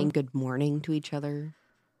going saying on. good morning to each other.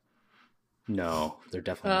 No, they're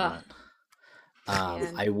definitely not.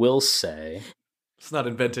 Man. I will say It's not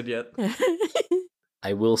invented yet.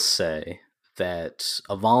 that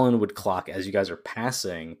Avalon would clock as you guys are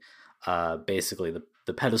passing, basically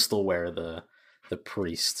the pedestal where the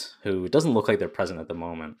priest, who doesn't look like they're present at the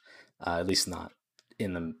moment, at least not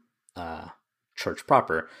in the church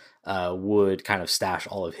proper, would kind of stash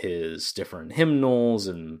all of his different hymnals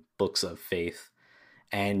and books of faith.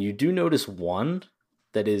 And you do notice one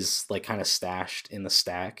that is like kind of stashed in the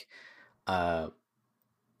stack,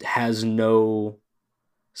 has no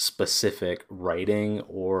specific writing,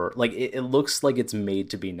 or like it looks like it's made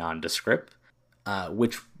to be nondescript,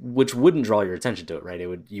 which wouldn't draw your attention to it, right?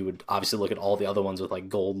 You would obviously look at all the other ones with like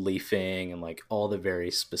gold leafing and like all the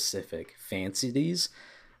very specific fancies,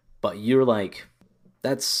 but you're like,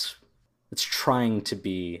 it's trying to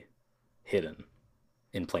be hidden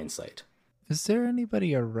in plain sight. Is there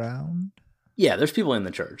anybody around? Yeah, there's people in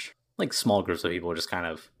the church, like small groups of people just kind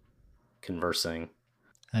of conversing.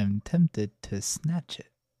 I'm tempted to snatch it.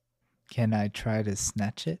 Can I try to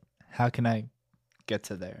snatch it? How can I get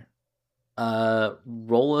to there?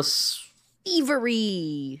 Roll a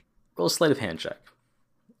Thievery. sleight of hand check.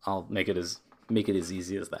 I'll make it as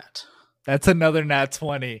easy as that. That's another nat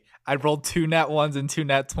 20. I rolled 2 nat 1s and 2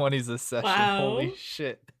 nat 20s this session. Wow. Holy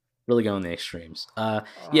shit. Really going the extremes.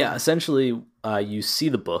 Yeah, essentially, you see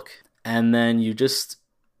the book, and then you just,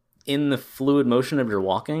 in the fluid motion of your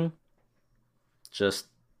walking, just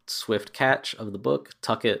swift catch of the book,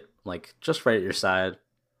 tuck it like just right at your side.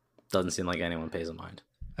 Doesn't seem like anyone pays a mind.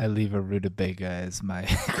 I leave a rutabaga as my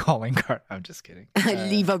calling card. I'm just kidding.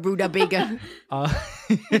 Leave a rutabaga.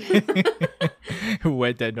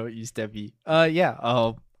 Where that no used to be. Yeah,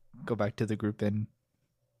 I'll go back to the group and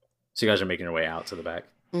So you guys are making your way out to the back.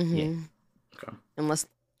 Mm-hmm. Okay. Unless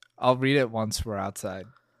I'll read it once we're outside.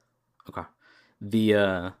 Okay.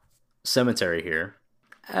 The cemetery here,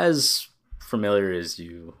 as familiar as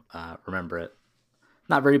you remember it,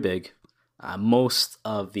 not very big. Most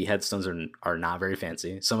of the headstones are not very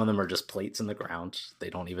fancy. Some of them are just plates in the ground. They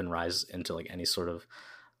don't even rise into like any sort of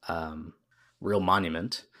real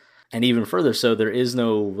monument. And even further so, there is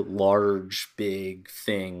no large, big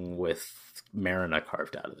thing with Marina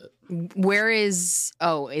carved out of it. where is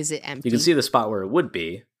is it empty? You can see the spot where it would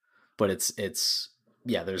be, but it's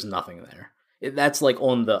yeah, there's nothing there. That's like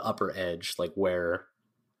on the upper edge, like where,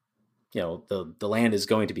 you know, the land is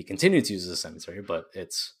going to be continued to use as a cemetery, but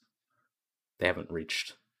they haven't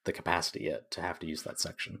reached the capacity yet to have to use that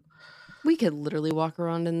section. We could literally walk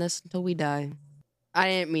around in this until we die. I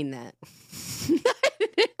didn't mean that.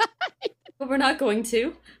 But we're not going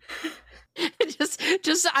to.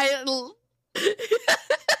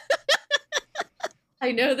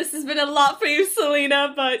 I know this has been a lot for you,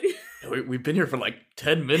 Selena, but We've been here for like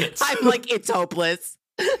 10 minutes. I'm like, it's hopeless.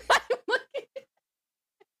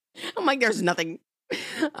 I'm like, there's nothing.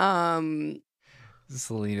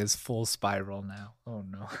 Selena's full spiral now. Oh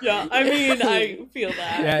no. yeah, I mean, I feel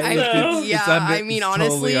that. Yeah, so. I mean,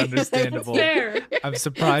 honestly, totally understandable. Fair. I'm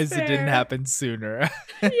surprised it didn't Fair. happen sooner.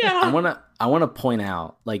 Yeah. I wanna point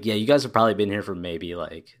out, like, yeah, you guys have probably been here for maybe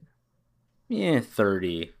like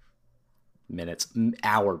 30 minutes,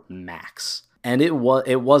 hour max. And it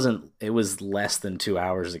was less than 2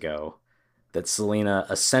 hours ago that Selena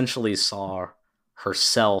essentially saw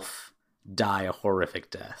herself die a horrific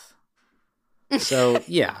death. So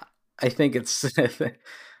yeah, I think it's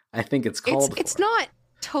called for. It's not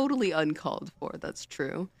totally uncalled for, that's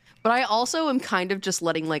true. But I also am kind of just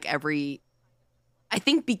letting like I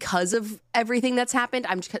think because of everything that's happened,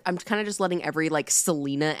 I'm kind of just letting every like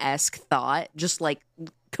Selena-esque thought just like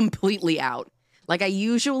completely out. Like I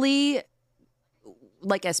usually,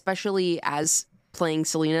 like especially as playing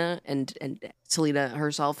Selena and Selena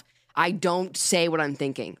herself, I don't say what I'm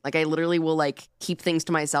thinking. Like I literally will like keep things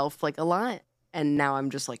to myself like a lot, and now I'm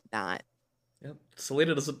just like not. Yep.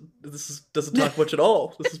 Selena doesn't talk much at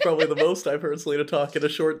all. This is probably the most I've heard Selena talk in a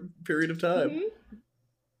short period of time.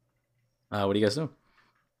 What do you guys do?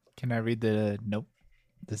 Can I read the nope?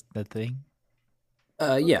 The thing?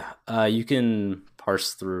 Yeah. You can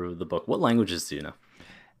parse through the book. What languages do you know?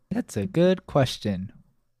 That's a good question.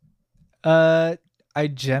 I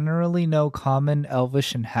generally know Common,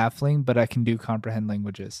 Elvish, and Halfling, but I can do comprehend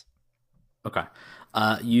languages. Okay.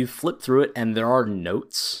 You flip through it, and there are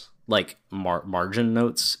notes, like margin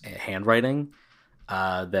notes, handwriting,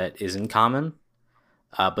 that is in common.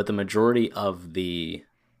 But the majority of the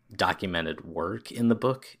documented work in the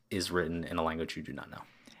book is written in a language you do not know.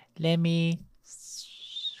 Let me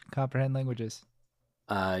comprehend languages.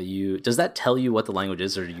 Does that tell you what the language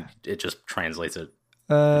is, or it just translates it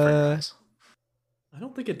in front of your eyes? I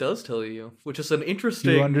don't think it does tell you, which is an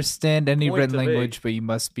interesting. You understand any point written to language, make. but you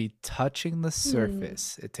must be touching the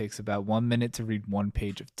surface. It takes about 1 minute to read one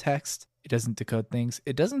page of text. It doesn't decode things.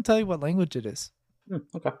 It doesn't tell you what language it is.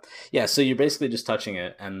 Okay. Yeah, so you're basically just touching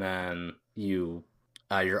it, and then your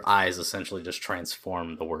eyes essentially just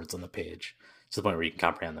transform the words on the page to the point where you can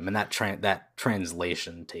comprehend them. And that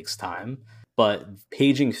translation takes time. But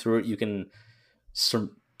paging through it, you can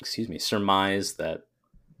surmise that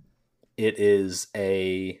it is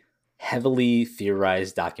a heavily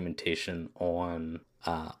theorized documentation on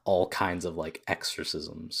all kinds of like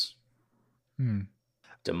exorcisms.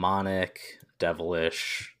 Demonic,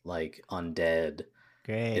 devilish, like undead.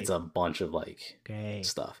 Great. It's a bunch of like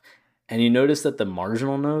stuff. And you notice that the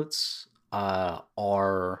marginal notes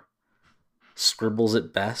are scribbles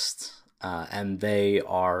at best, and they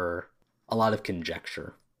are a lot of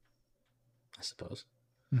conjecture, I suppose.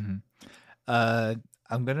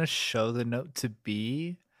 I'm going to show the note to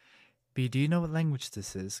B. B, do you know what language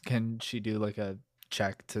this is? Can she do like a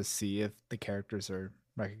check to see if the characters are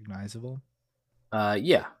recognizable?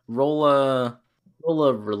 Yeah. Roll a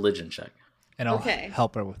religion check. And I'll Okay.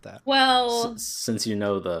 help her with that. Well, Since you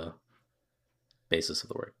know the basis of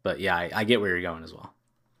the word. But yeah, I get where you're going as well.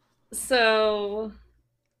 so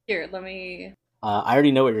here, let me. I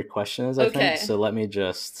already know what your question is, I Okay. think. So let me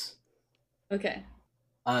just... Okay.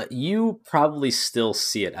 You probably still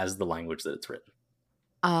see it as the language that it's written.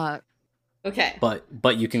 Okay.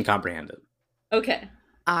 But you can comprehend it. Okay.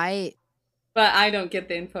 But I don't get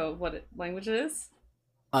the info of what language it is.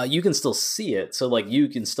 You can still see it, so like you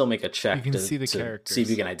can still make a check You can to see the see characters. if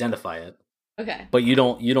you can identify it. Okay. But you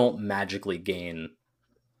don't magically gain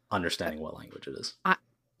understanding what language it is.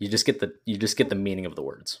 You just get the meaning of the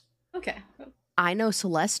words. Okay. I know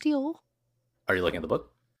Celestial. Are you looking at the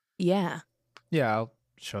book? Yeah. Yeah, I'll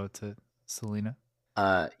show it to Selena.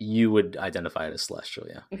 You would identify it as celestial,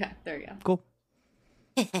 yeah. Okay. There you go. Cool.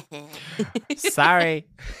 Sorry.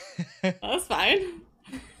 That's fine.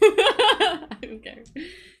 I don't care.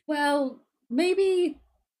 Well, maybe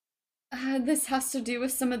this has to do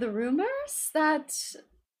with some of the rumors that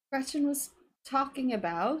Gretchen was talking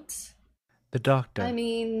about. The doctor. I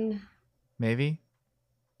mean, Maybe?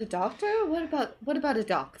 the doctor? What about a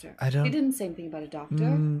doctor? I don't- He didn't say anything about a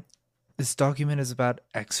doctor. This document is about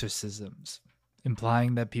exorcisms,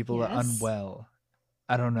 implying that people are Yes. unwell.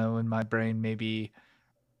 I don't know, in my brain, maybe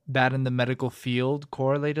that and the medical field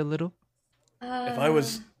correlate a little. If I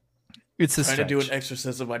was It's a trying to do an stretch.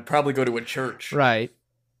 exorcism, I'd probably go to a church. Right.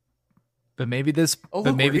 But maybe this Oh, but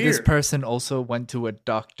look, maybe we're this here. person also went to a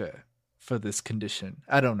doctor for this condition.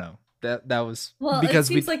 I don't know. That was Well, because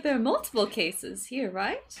it seems like there are multiple cases here,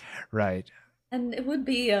 right? right. And it would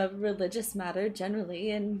be a religious matter generally,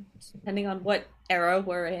 and depending on what era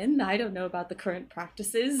we're in, I don't know about the current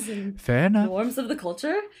practices and Fair enough. norms of the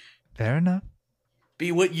culture. Fair enough.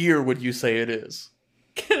 B, what year would you say it is?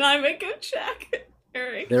 Can I make a check,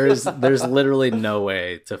 Eric? There's literally no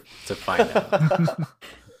way to find out.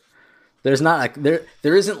 There's not there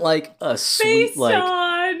isn't like a sweet based like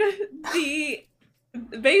on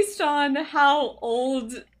based on how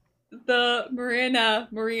old the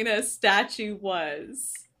Marina statue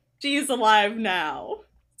was. She's alive now.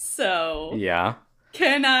 So yeah.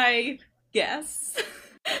 can I guess?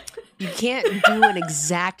 You can't do an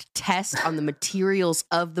exact test on the materials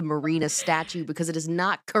of the Marina statue because it is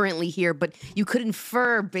not currently here, but you could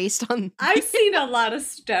infer based on. I've seen a lot of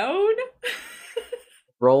stone.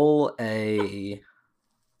 Roll a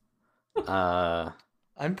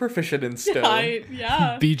I'm proficient in stone.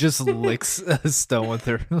 Yeah. B just licks a stone with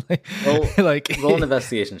her Roll- like roll an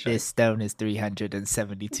investigation check. This stone is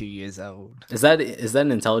 372 years old. Is that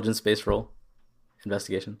an intelligence based roll?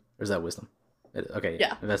 investigation? Or is that wisdom? Okay,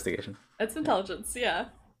 Yeah. investigation. That's intelligence, yeah.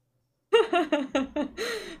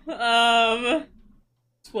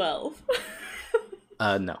 12.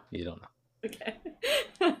 No, you don't know. Okay.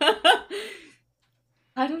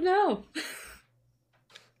 I don't know.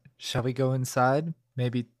 Shall we go inside?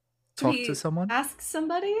 Maybe talk We to someone? Ask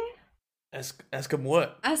somebody? Ask him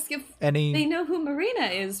what? Ask if Any they know who Marina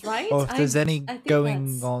is, right? or if there's any I think going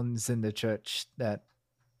that's- ons in the church that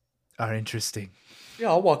are interesting. Yeah,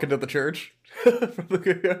 I'll walk into the church. From the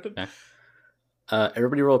ground. Okay.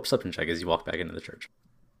 Everybody roll a perception check as you walk back into the church.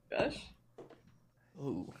 Gosh.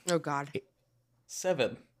 Ooh, Oh God.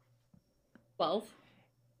 7. 12.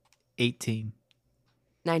 18.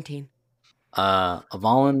 19.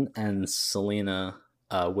 Avalon and Selena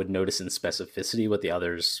would notice in specificity what the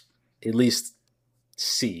others at least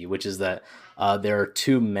see, which is that there are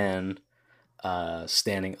two men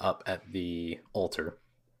standing up at the altar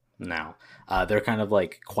now. They're kind of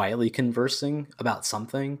like quietly conversing about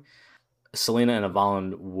something. Selena and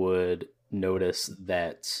Avalon would notice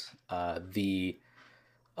that the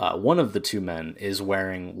one of the two men is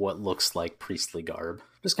wearing what looks like priestly garb,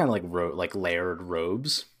 just kind of like layered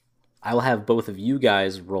robes. I will have both of you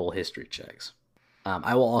guys roll history checks.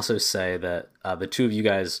 I will also say that the two of you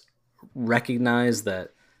guys recognize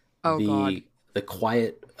that Oh, God. the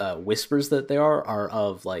quiet whispers that they are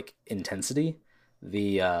of like intensity.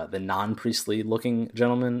 The non-priestly looking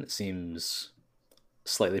gentleman seems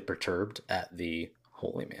slightly perturbed at the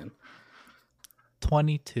holy man.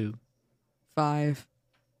 22. 5.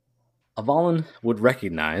 Avalon would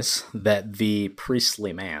recognize that the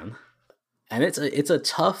priestly man, and it's a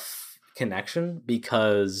tough connection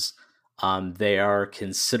because they are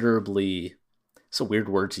considerably, it's a weird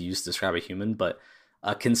word to use to describe a human, but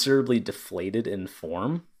considerably deflated in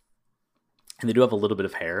form, and they do have a little bit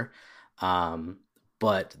of hair,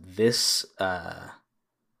 but this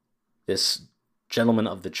this gentleman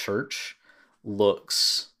of the church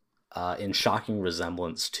looks in shocking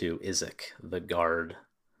resemblance to Izek, the guard,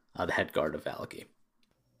 the head guard of Valaki.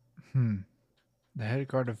 The head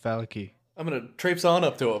guard of Valaki. I'm gonna traipse on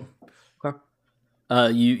up to him.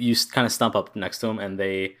 You kind of stump up next to him, and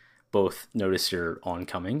they both notice your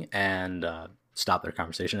oncoming and stop their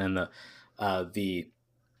conversation. And the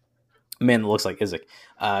man that looks like Izek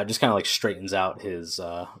just kind of like straightens out his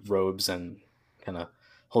robes and kind of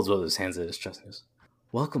holds both his hands at his chest and goes,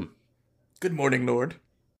 "Welcome." Good morning, Lord.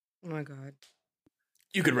 Oh my God.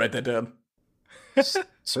 You can write that down.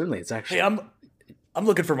 Certainly, it's actually. Hey, I'm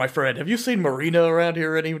looking for my friend. Have you seen Marina around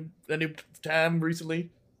here any time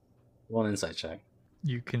recently? One insight check.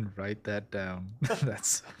 You can write that down.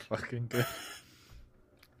 That's so fucking good.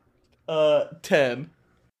 10.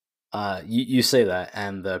 You say that,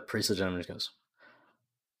 and the priestly gentleman just goes,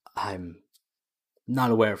 "I'm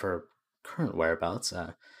not aware of her current whereabouts.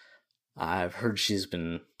 I've heard she's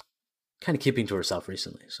been kind of keeping to herself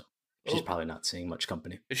recently, so she's probably not seeing much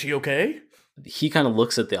company." Is she okay? He kind of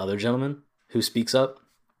looks at the other gentleman who speaks up.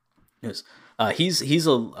 He goes, he's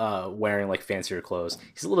wearing like fancier clothes.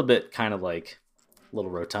 He's a little bit kind of like a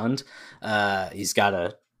little rotund. He's got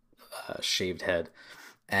a shaved head,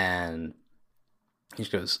 and he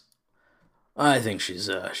just goes, "I think she's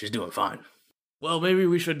doing fine." Well, maybe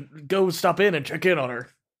we should go stop in and check in on her.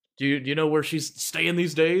 Do you know where she's staying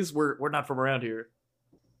these days? We're not from around here.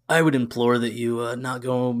 I would implore that you not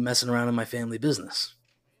go messing around in my family business.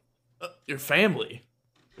 Your family?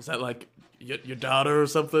 Is that like your daughter or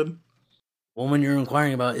something? The woman you're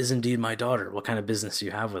inquiring about is indeed my daughter. What kind of business do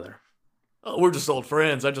you have with her? Oh, we're just old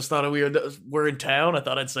friends. I just thought we're in town. I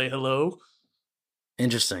thought I'd say hello.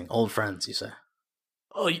 Interesting. Old friends, you say?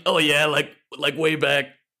 Oh yeah, like way back,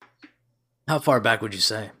 How far back would you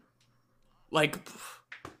say? like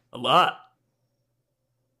a lot.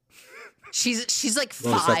 She's like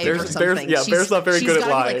Well, it's not 5 fair. or Bear's- something. Bear's not very she's good at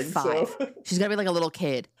gotta be lying, Like 5. so. She's gotta be like a little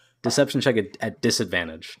kid. Deception check at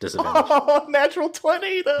disadvantage. Disadvantage. Oh, natural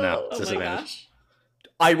 20 though. No. Oh my Disadvantage. gosh.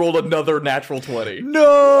 I rolled another natural 20. No!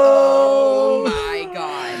 Oh my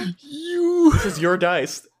God. You! This is your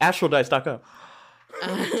dice. Astraldice.com.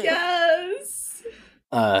 Yes.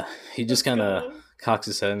 He just kind of cocks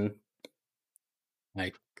his head and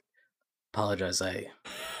I apologize. I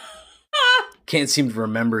can't seem to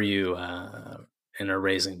remember you in our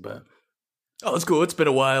raising, but Oh, it's cool. It's been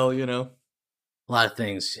a while, you know. a lot of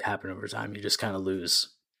things happen over time. You just kind of lose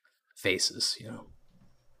faces, you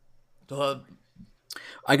know.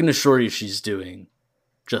 I can assure you she's doing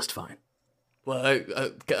just fine. Well,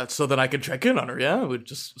 so that I can check in on her, yeah? We'd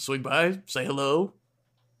just swing by, say hello.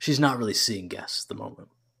 She's not really seeing guests at the moment.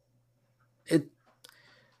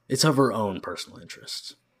 It's of her own personal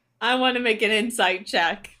interest. I want to make an insight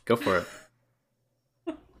check. Go for it.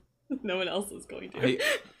 No one else is going to.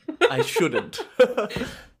 I shouldn't.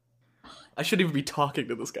 I shouldn't even be talking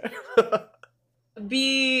to this guy.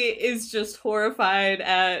 B is just horrified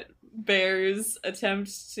at Bear's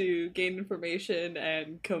attempt to gain information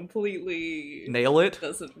and completely Nail it?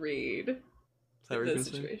 doesn't read Is that what the you're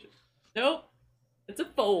saying? situation. Nope. It's a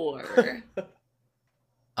 4.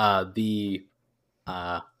 The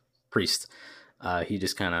priest, he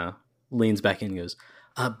just kind of leans back in and goes,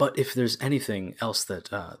 but if there's anything else that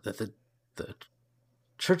the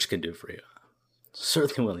church can do for you,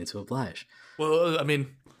 certainly willing to oblige. Well, I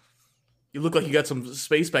mean, you look like you got some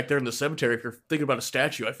space back there in the cemetery. If you're thinking about a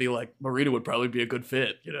statue, I feel like Marina would probably be a good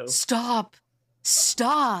fit, you know? Stop.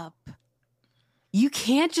 You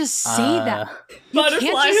can't just say that. You Butterfly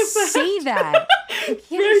can't just effect. say that. You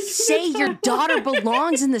can't just say your daughter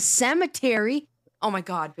belongs in the cemetery. Oh my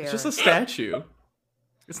God, Bear. It's just a statue.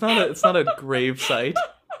 It's not a grave site.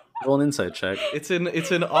 Roll an insight check. It's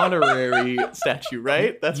an honorary statue,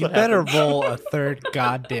 right? That's You what better happens. roll a third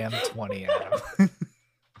goddamn 20, Adam.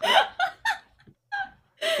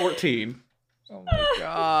 14. Oh my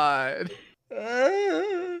God.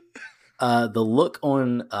 The look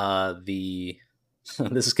on the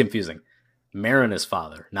this is confusing. Marina's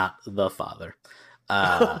father, not the father,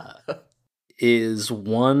 is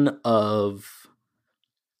one of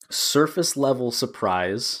surface level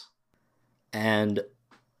surprise and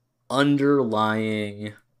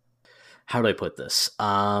underlying, how do I put this?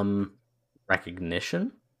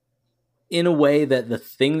 Recognition, in a way that the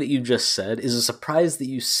thing that you just said is a surprise that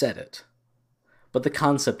you said it, but the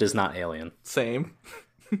concept is not alien. Same.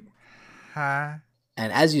 Huh?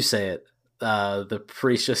 And as you say it, the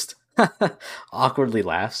priest just awkwardly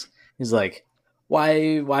laughs. He's like,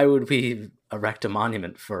 why would we erect a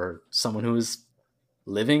monument for someone who is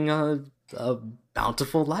living a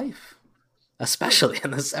bountiful life? Especially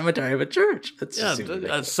in the cemetery of a church. It's Yeah, just a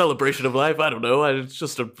ridiculous. celebration of life. I don't know. It's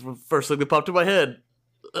just the first thing that popped in my head.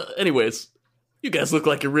 Anyways, you guys look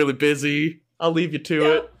like you're really busy. I'll leave you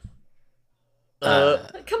to it.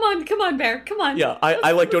 Come on, Bear. Come on. Yeah,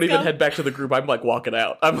 I like don't Let's even go. head back to the group. I'm like walking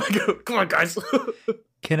out. I'm like, come on, guys.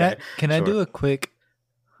 Can Okay, I sure. do a quick?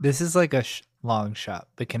 This is like a long shot,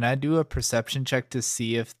 but can I do a perception check to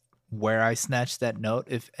see if where I snatched that note,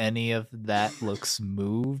 if any of that looks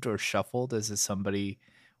moved or shuffled, as if somebody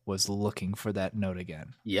was looking for that note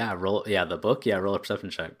again? The book. Yeah, roll a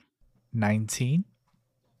perception check. 19.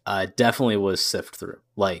 Definitely was sift through,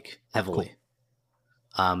 like, heavily.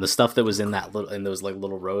 The stuff that was in those like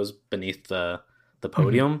little rows beneath the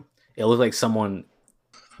podium, it looked like someone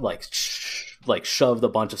like shoved a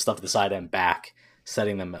bunch of stuff to the side and back,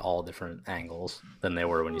 setting them at all different angles than they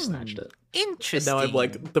were when you snatched it. And Interesting. now I'm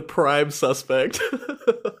like the prime suspect.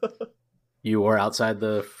 You were outside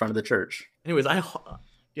the front of the church. Anyways, I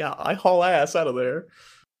haul ass out of there.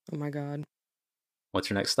 Oh my God. What's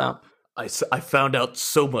your next stop? I found out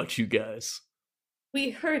so much, you guys.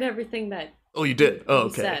 We heard everything that Oh, you did? Oh, you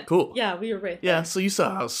okay, said. cool. Yeah, we were right there. Yeah, so you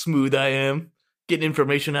saw how smooth I am, getting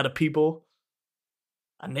information out of people.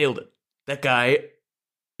 I nailed it. That guy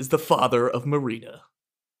is the father of Marina.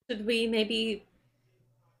 Should we maybe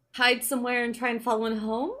hide somewhere and try and follow him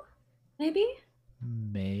home? Maybe?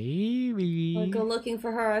 Maybe. Or go looking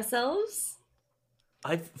for her ourselves?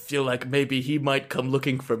 I feel like maybe he might come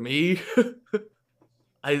looking for me.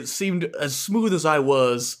 I seemed as smooth as I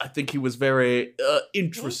was. I think he was very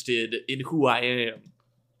interested in who I am.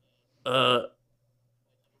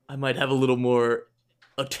 I might have a little more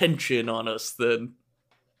attention on us than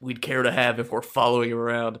we'd care to have if we're following him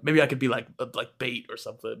around. Maybe I could be like bait or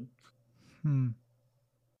something. I'm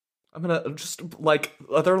gonna just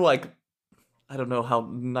are there I don't know how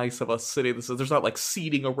nice of a city this is. There's not like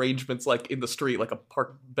seating arrangements like in the street, like a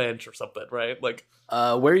park bench or something, right? Like,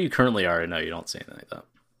 Where you currently are, no, you don't see anything like that.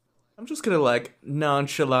 I'm just gonna like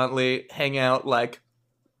nonchalantly hang out like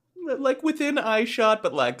within eye shot,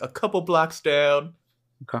 but like a couple blocks down,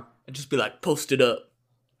 Okay. and just be like posted up.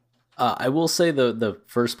 I will say the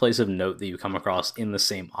first place of note that you come across in the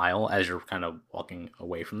same aisle as you're kind of walking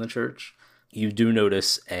away from the church, you do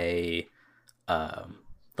notice a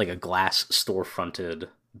glass store-fronted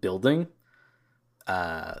building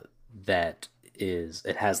that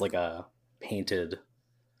it has like a painted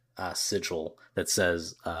sigil that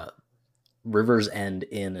says River's End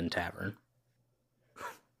Inn and Tavern.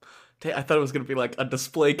 I thought it was gonna be like a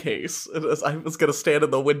display case. I was gonna stand in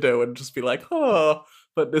the window and just be like, oh,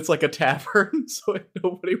 but it's like a tavern, so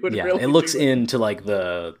nobody would Yeah, really. it looks do that. into like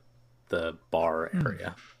the bar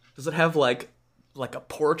area. Does it have like a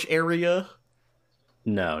porch area?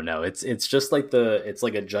 No, it's just like it's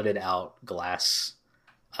like a jutted out glass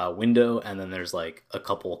window, and then there's like a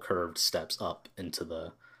couple curved steps up into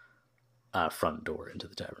the front door into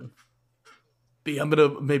the tavern. B, I'm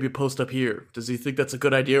gonna maybe post up here. Does he think that's a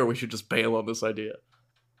good idea, or we should just bail on this idea?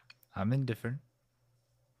 I'm indifferent.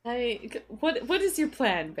 What is your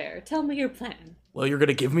plan, Bear? Tell me your plan. Well, you're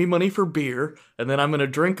gonna give me money for beer, and then I'm gonna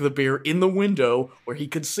drink the beer in the window where he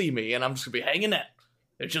could see me, and I'm just gonna be hanging out.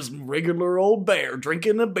 It's just regular old Bear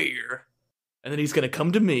drinking a beer. And then he's gonna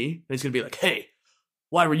come to me, and he's gonna be like, hey,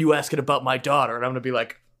 why were you asking about my daughter? And I'm gonna be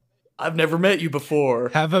like, I've never met you before.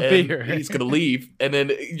 Have a and beer. He's gonna leave, and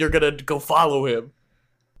then you're gonna go follow him.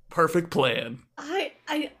 Perfect plan. I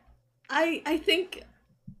think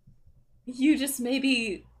you just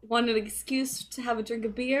maybe want an excuse to have a drink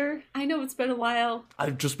of beer. I know it's been a while. I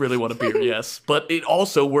just really want a beer, yes. But it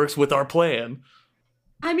also works with our plan.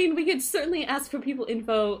 I mean, we could certainly ask for people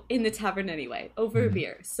info in the tavern anyway, over a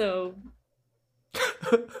beer, so...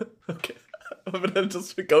 Okay. I'm gonna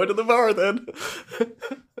just go into the bar then.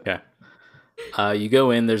 Okay. You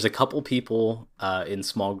go in. There's a couple people in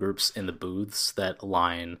small groups in the booths that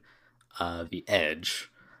line the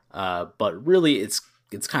edge, but really it's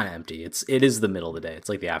kind of empty. It is the middle of the day. It's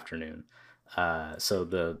like the afternoon, so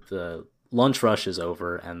the lunch rush is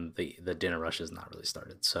over and the dinner rush has not really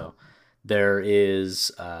started. So there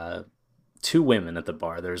is 2 women at the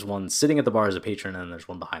bar. There's one sitting at the bar as a patron, and there's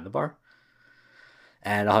one behind the bar.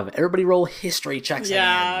 And I'll have everybody roll history checks.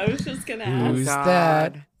 Yeah, I was just gonna ask. Who's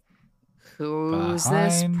that? Who's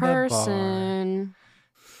Behind this the person?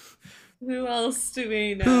 Who else do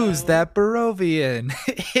we know? Who's that Barovian?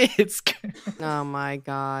 It's Oh my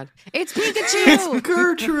god. It's Pikachu!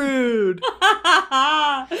 Gertrude!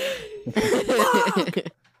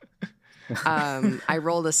 I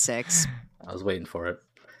rolled a 6. I was waiting for it.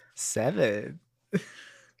 7.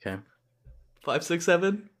 Okay. 5, 6,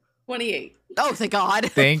 7. 28. Oh, thank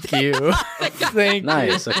God. Thank you. Thank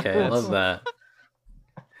Nice. Okay, I love that.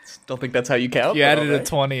 Don't think that's how you count. you. You but added alright. a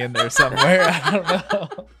 20 in there somewhere. I don't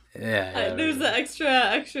know. Yeah. There's the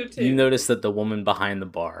extra 2. You notice that the woman behind the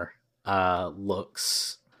bar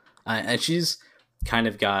looks, and she's kind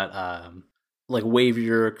of got like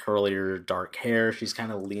wavier, curlier, dark hair. She's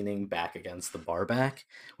kind of leaning back against the bar back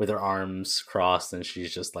with her arms crossed, and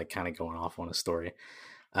she's just like kind of going off on a story.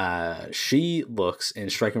 She looks in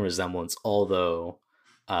striking resemblance, although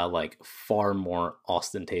like far more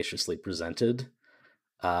ostentatiously presented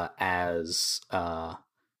as Anne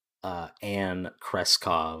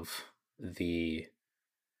Kreskov, the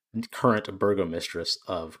current burgomistress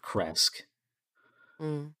of Kresk.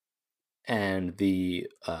 Mm. And the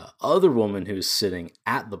other woman who's sitting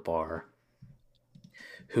at the bar,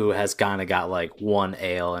 who has kind of got like one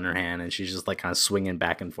ale in her hand, and she's just like kind of swinging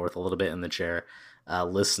back and forth a little bit in the chair,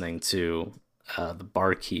 listening to the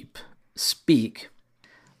barkeep speak,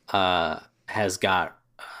 has got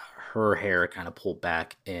her hair kind of pulled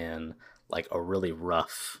back in like a really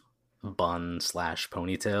rough bun /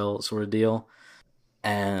 ponytail sort of deal.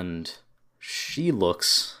 And she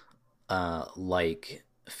looks like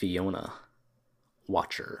Fiona,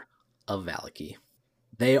 Watcher of Valaki.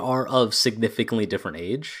 They are of significantly different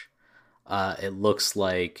age. It looks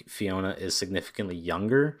like Fiona is significantly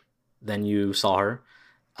younger than you saw her.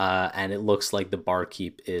 And it looks like the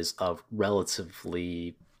barkeep is of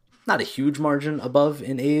relatively, not a huge margin above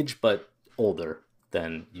in age, but older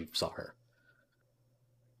than you saw her.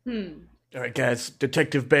 All right, guys.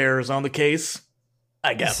 Detective Bear is on the case.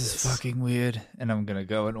 I got This this. is fucking weird. And I'm going to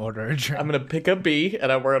go and order a drink. I'm gonna pick up B,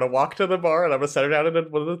 and we're gonna walk to the bar, and I'm gonna set her down in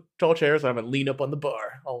one of the tall chairs, and I'm gonna lean up on the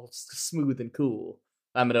bar, all smooth and cool.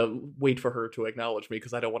 I'm gonna wait for her to acknowledge me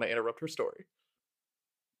because I don't want to interrupt her story.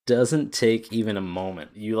 Doesn't take even a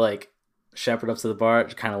moment. You like shepherd up to the bar,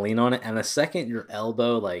 kind of lean on it, and the second your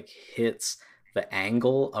elbow like hits the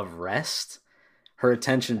angle of rest, her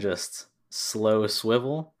attention just slow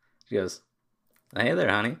swivel. She goes, "Hey there,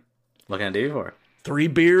 honey. What can I do you for?" 3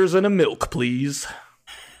 beers and a milk, please.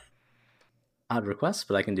 Odd request,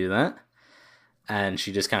 but I can do that. And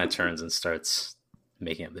she just kind of turns and starts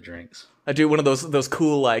making up the drinks. I do one of those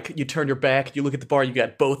cool, like, you turn your back, you look at the bar, you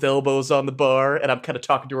got both elbows on the bar, and I'm kind of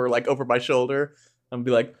talking to her, like, over my shoulder. I'm gonna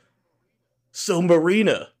be like, so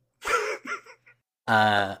Marina.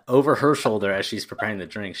 Over her shoulder as she's preparing the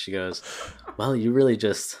drinks, she goes, "Well, you really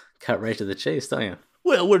just cut right to the chase, don't you?"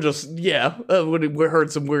 Well, we're just, we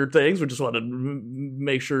heard some weird things. We just want to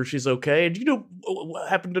make sure she's okay. And do you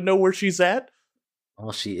happen to know where she's at?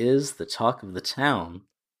 Well, she is the talk of the town.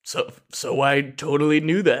 So I totally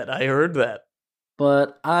knew that. I heard that.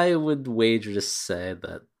 But I would wager to say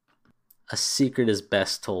that a secret is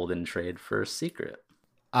best told in trade for a secret.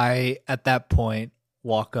 I, at that point,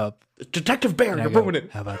 walk up. Detective Bear, and I you're go, ruining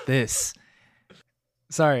it. How about this?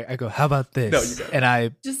 sorry, I go, how about this? No, you go. And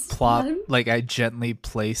I Just plop, one? like I gently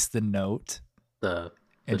place the note The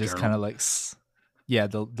and just journal. kind of like,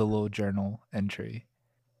 the little journal entry.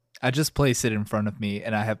 I just place it in front of me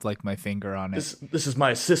and I have like my finger on it. This is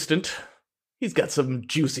my assistant. He's got some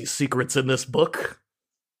juicy secrets in this book.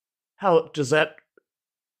 How does that?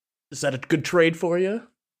 Is that a good trade for you?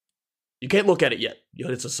 You can't look at it yet.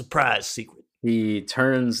 It's a surprise secret. He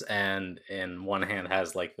turns and in one hand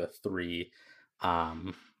has like the 3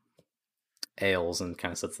 ales and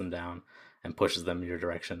kind of sets them down and pushes them in your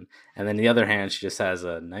direction. And then the other hand, she just has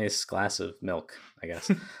a nice glass of milk, I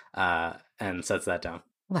guess, and sets that down.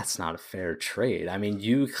 Well, that's not a fair trade. I mean,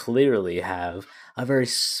 you clearly have a very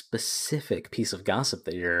specific piece of gossip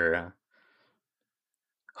that you're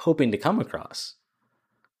hoping to come across.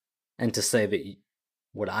 And to say that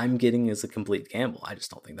what I'm getting is a complete gamble, I just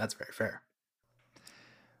don't think that's very fair.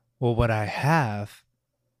 Well, what I have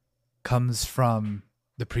comes from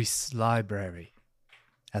the priest's library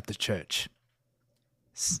at the church.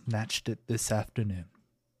 Snatched it this afternoon.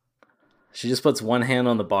 She just puts one hand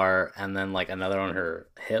on the bar and then like another on her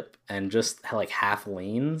hip and just like half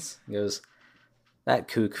leans. Goes, that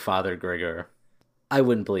kook Father Gregor, I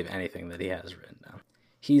wouldn't believe anything that he has written down.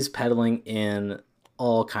 He's peddling in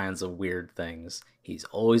all kinds of weird things. He's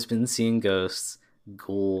always been seeing ghosts,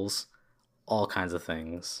 ghouls, all kinds of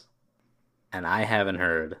things. And I haven't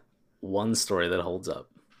heard one story that holds up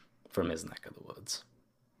from his neck of the woods.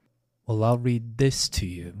 Well, I'll read this to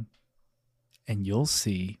you, and you'll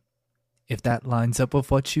see if that lines up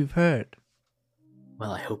with what you've heard.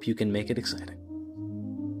 Well, I hope you can make it exciting.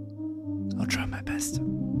 I'll try my best.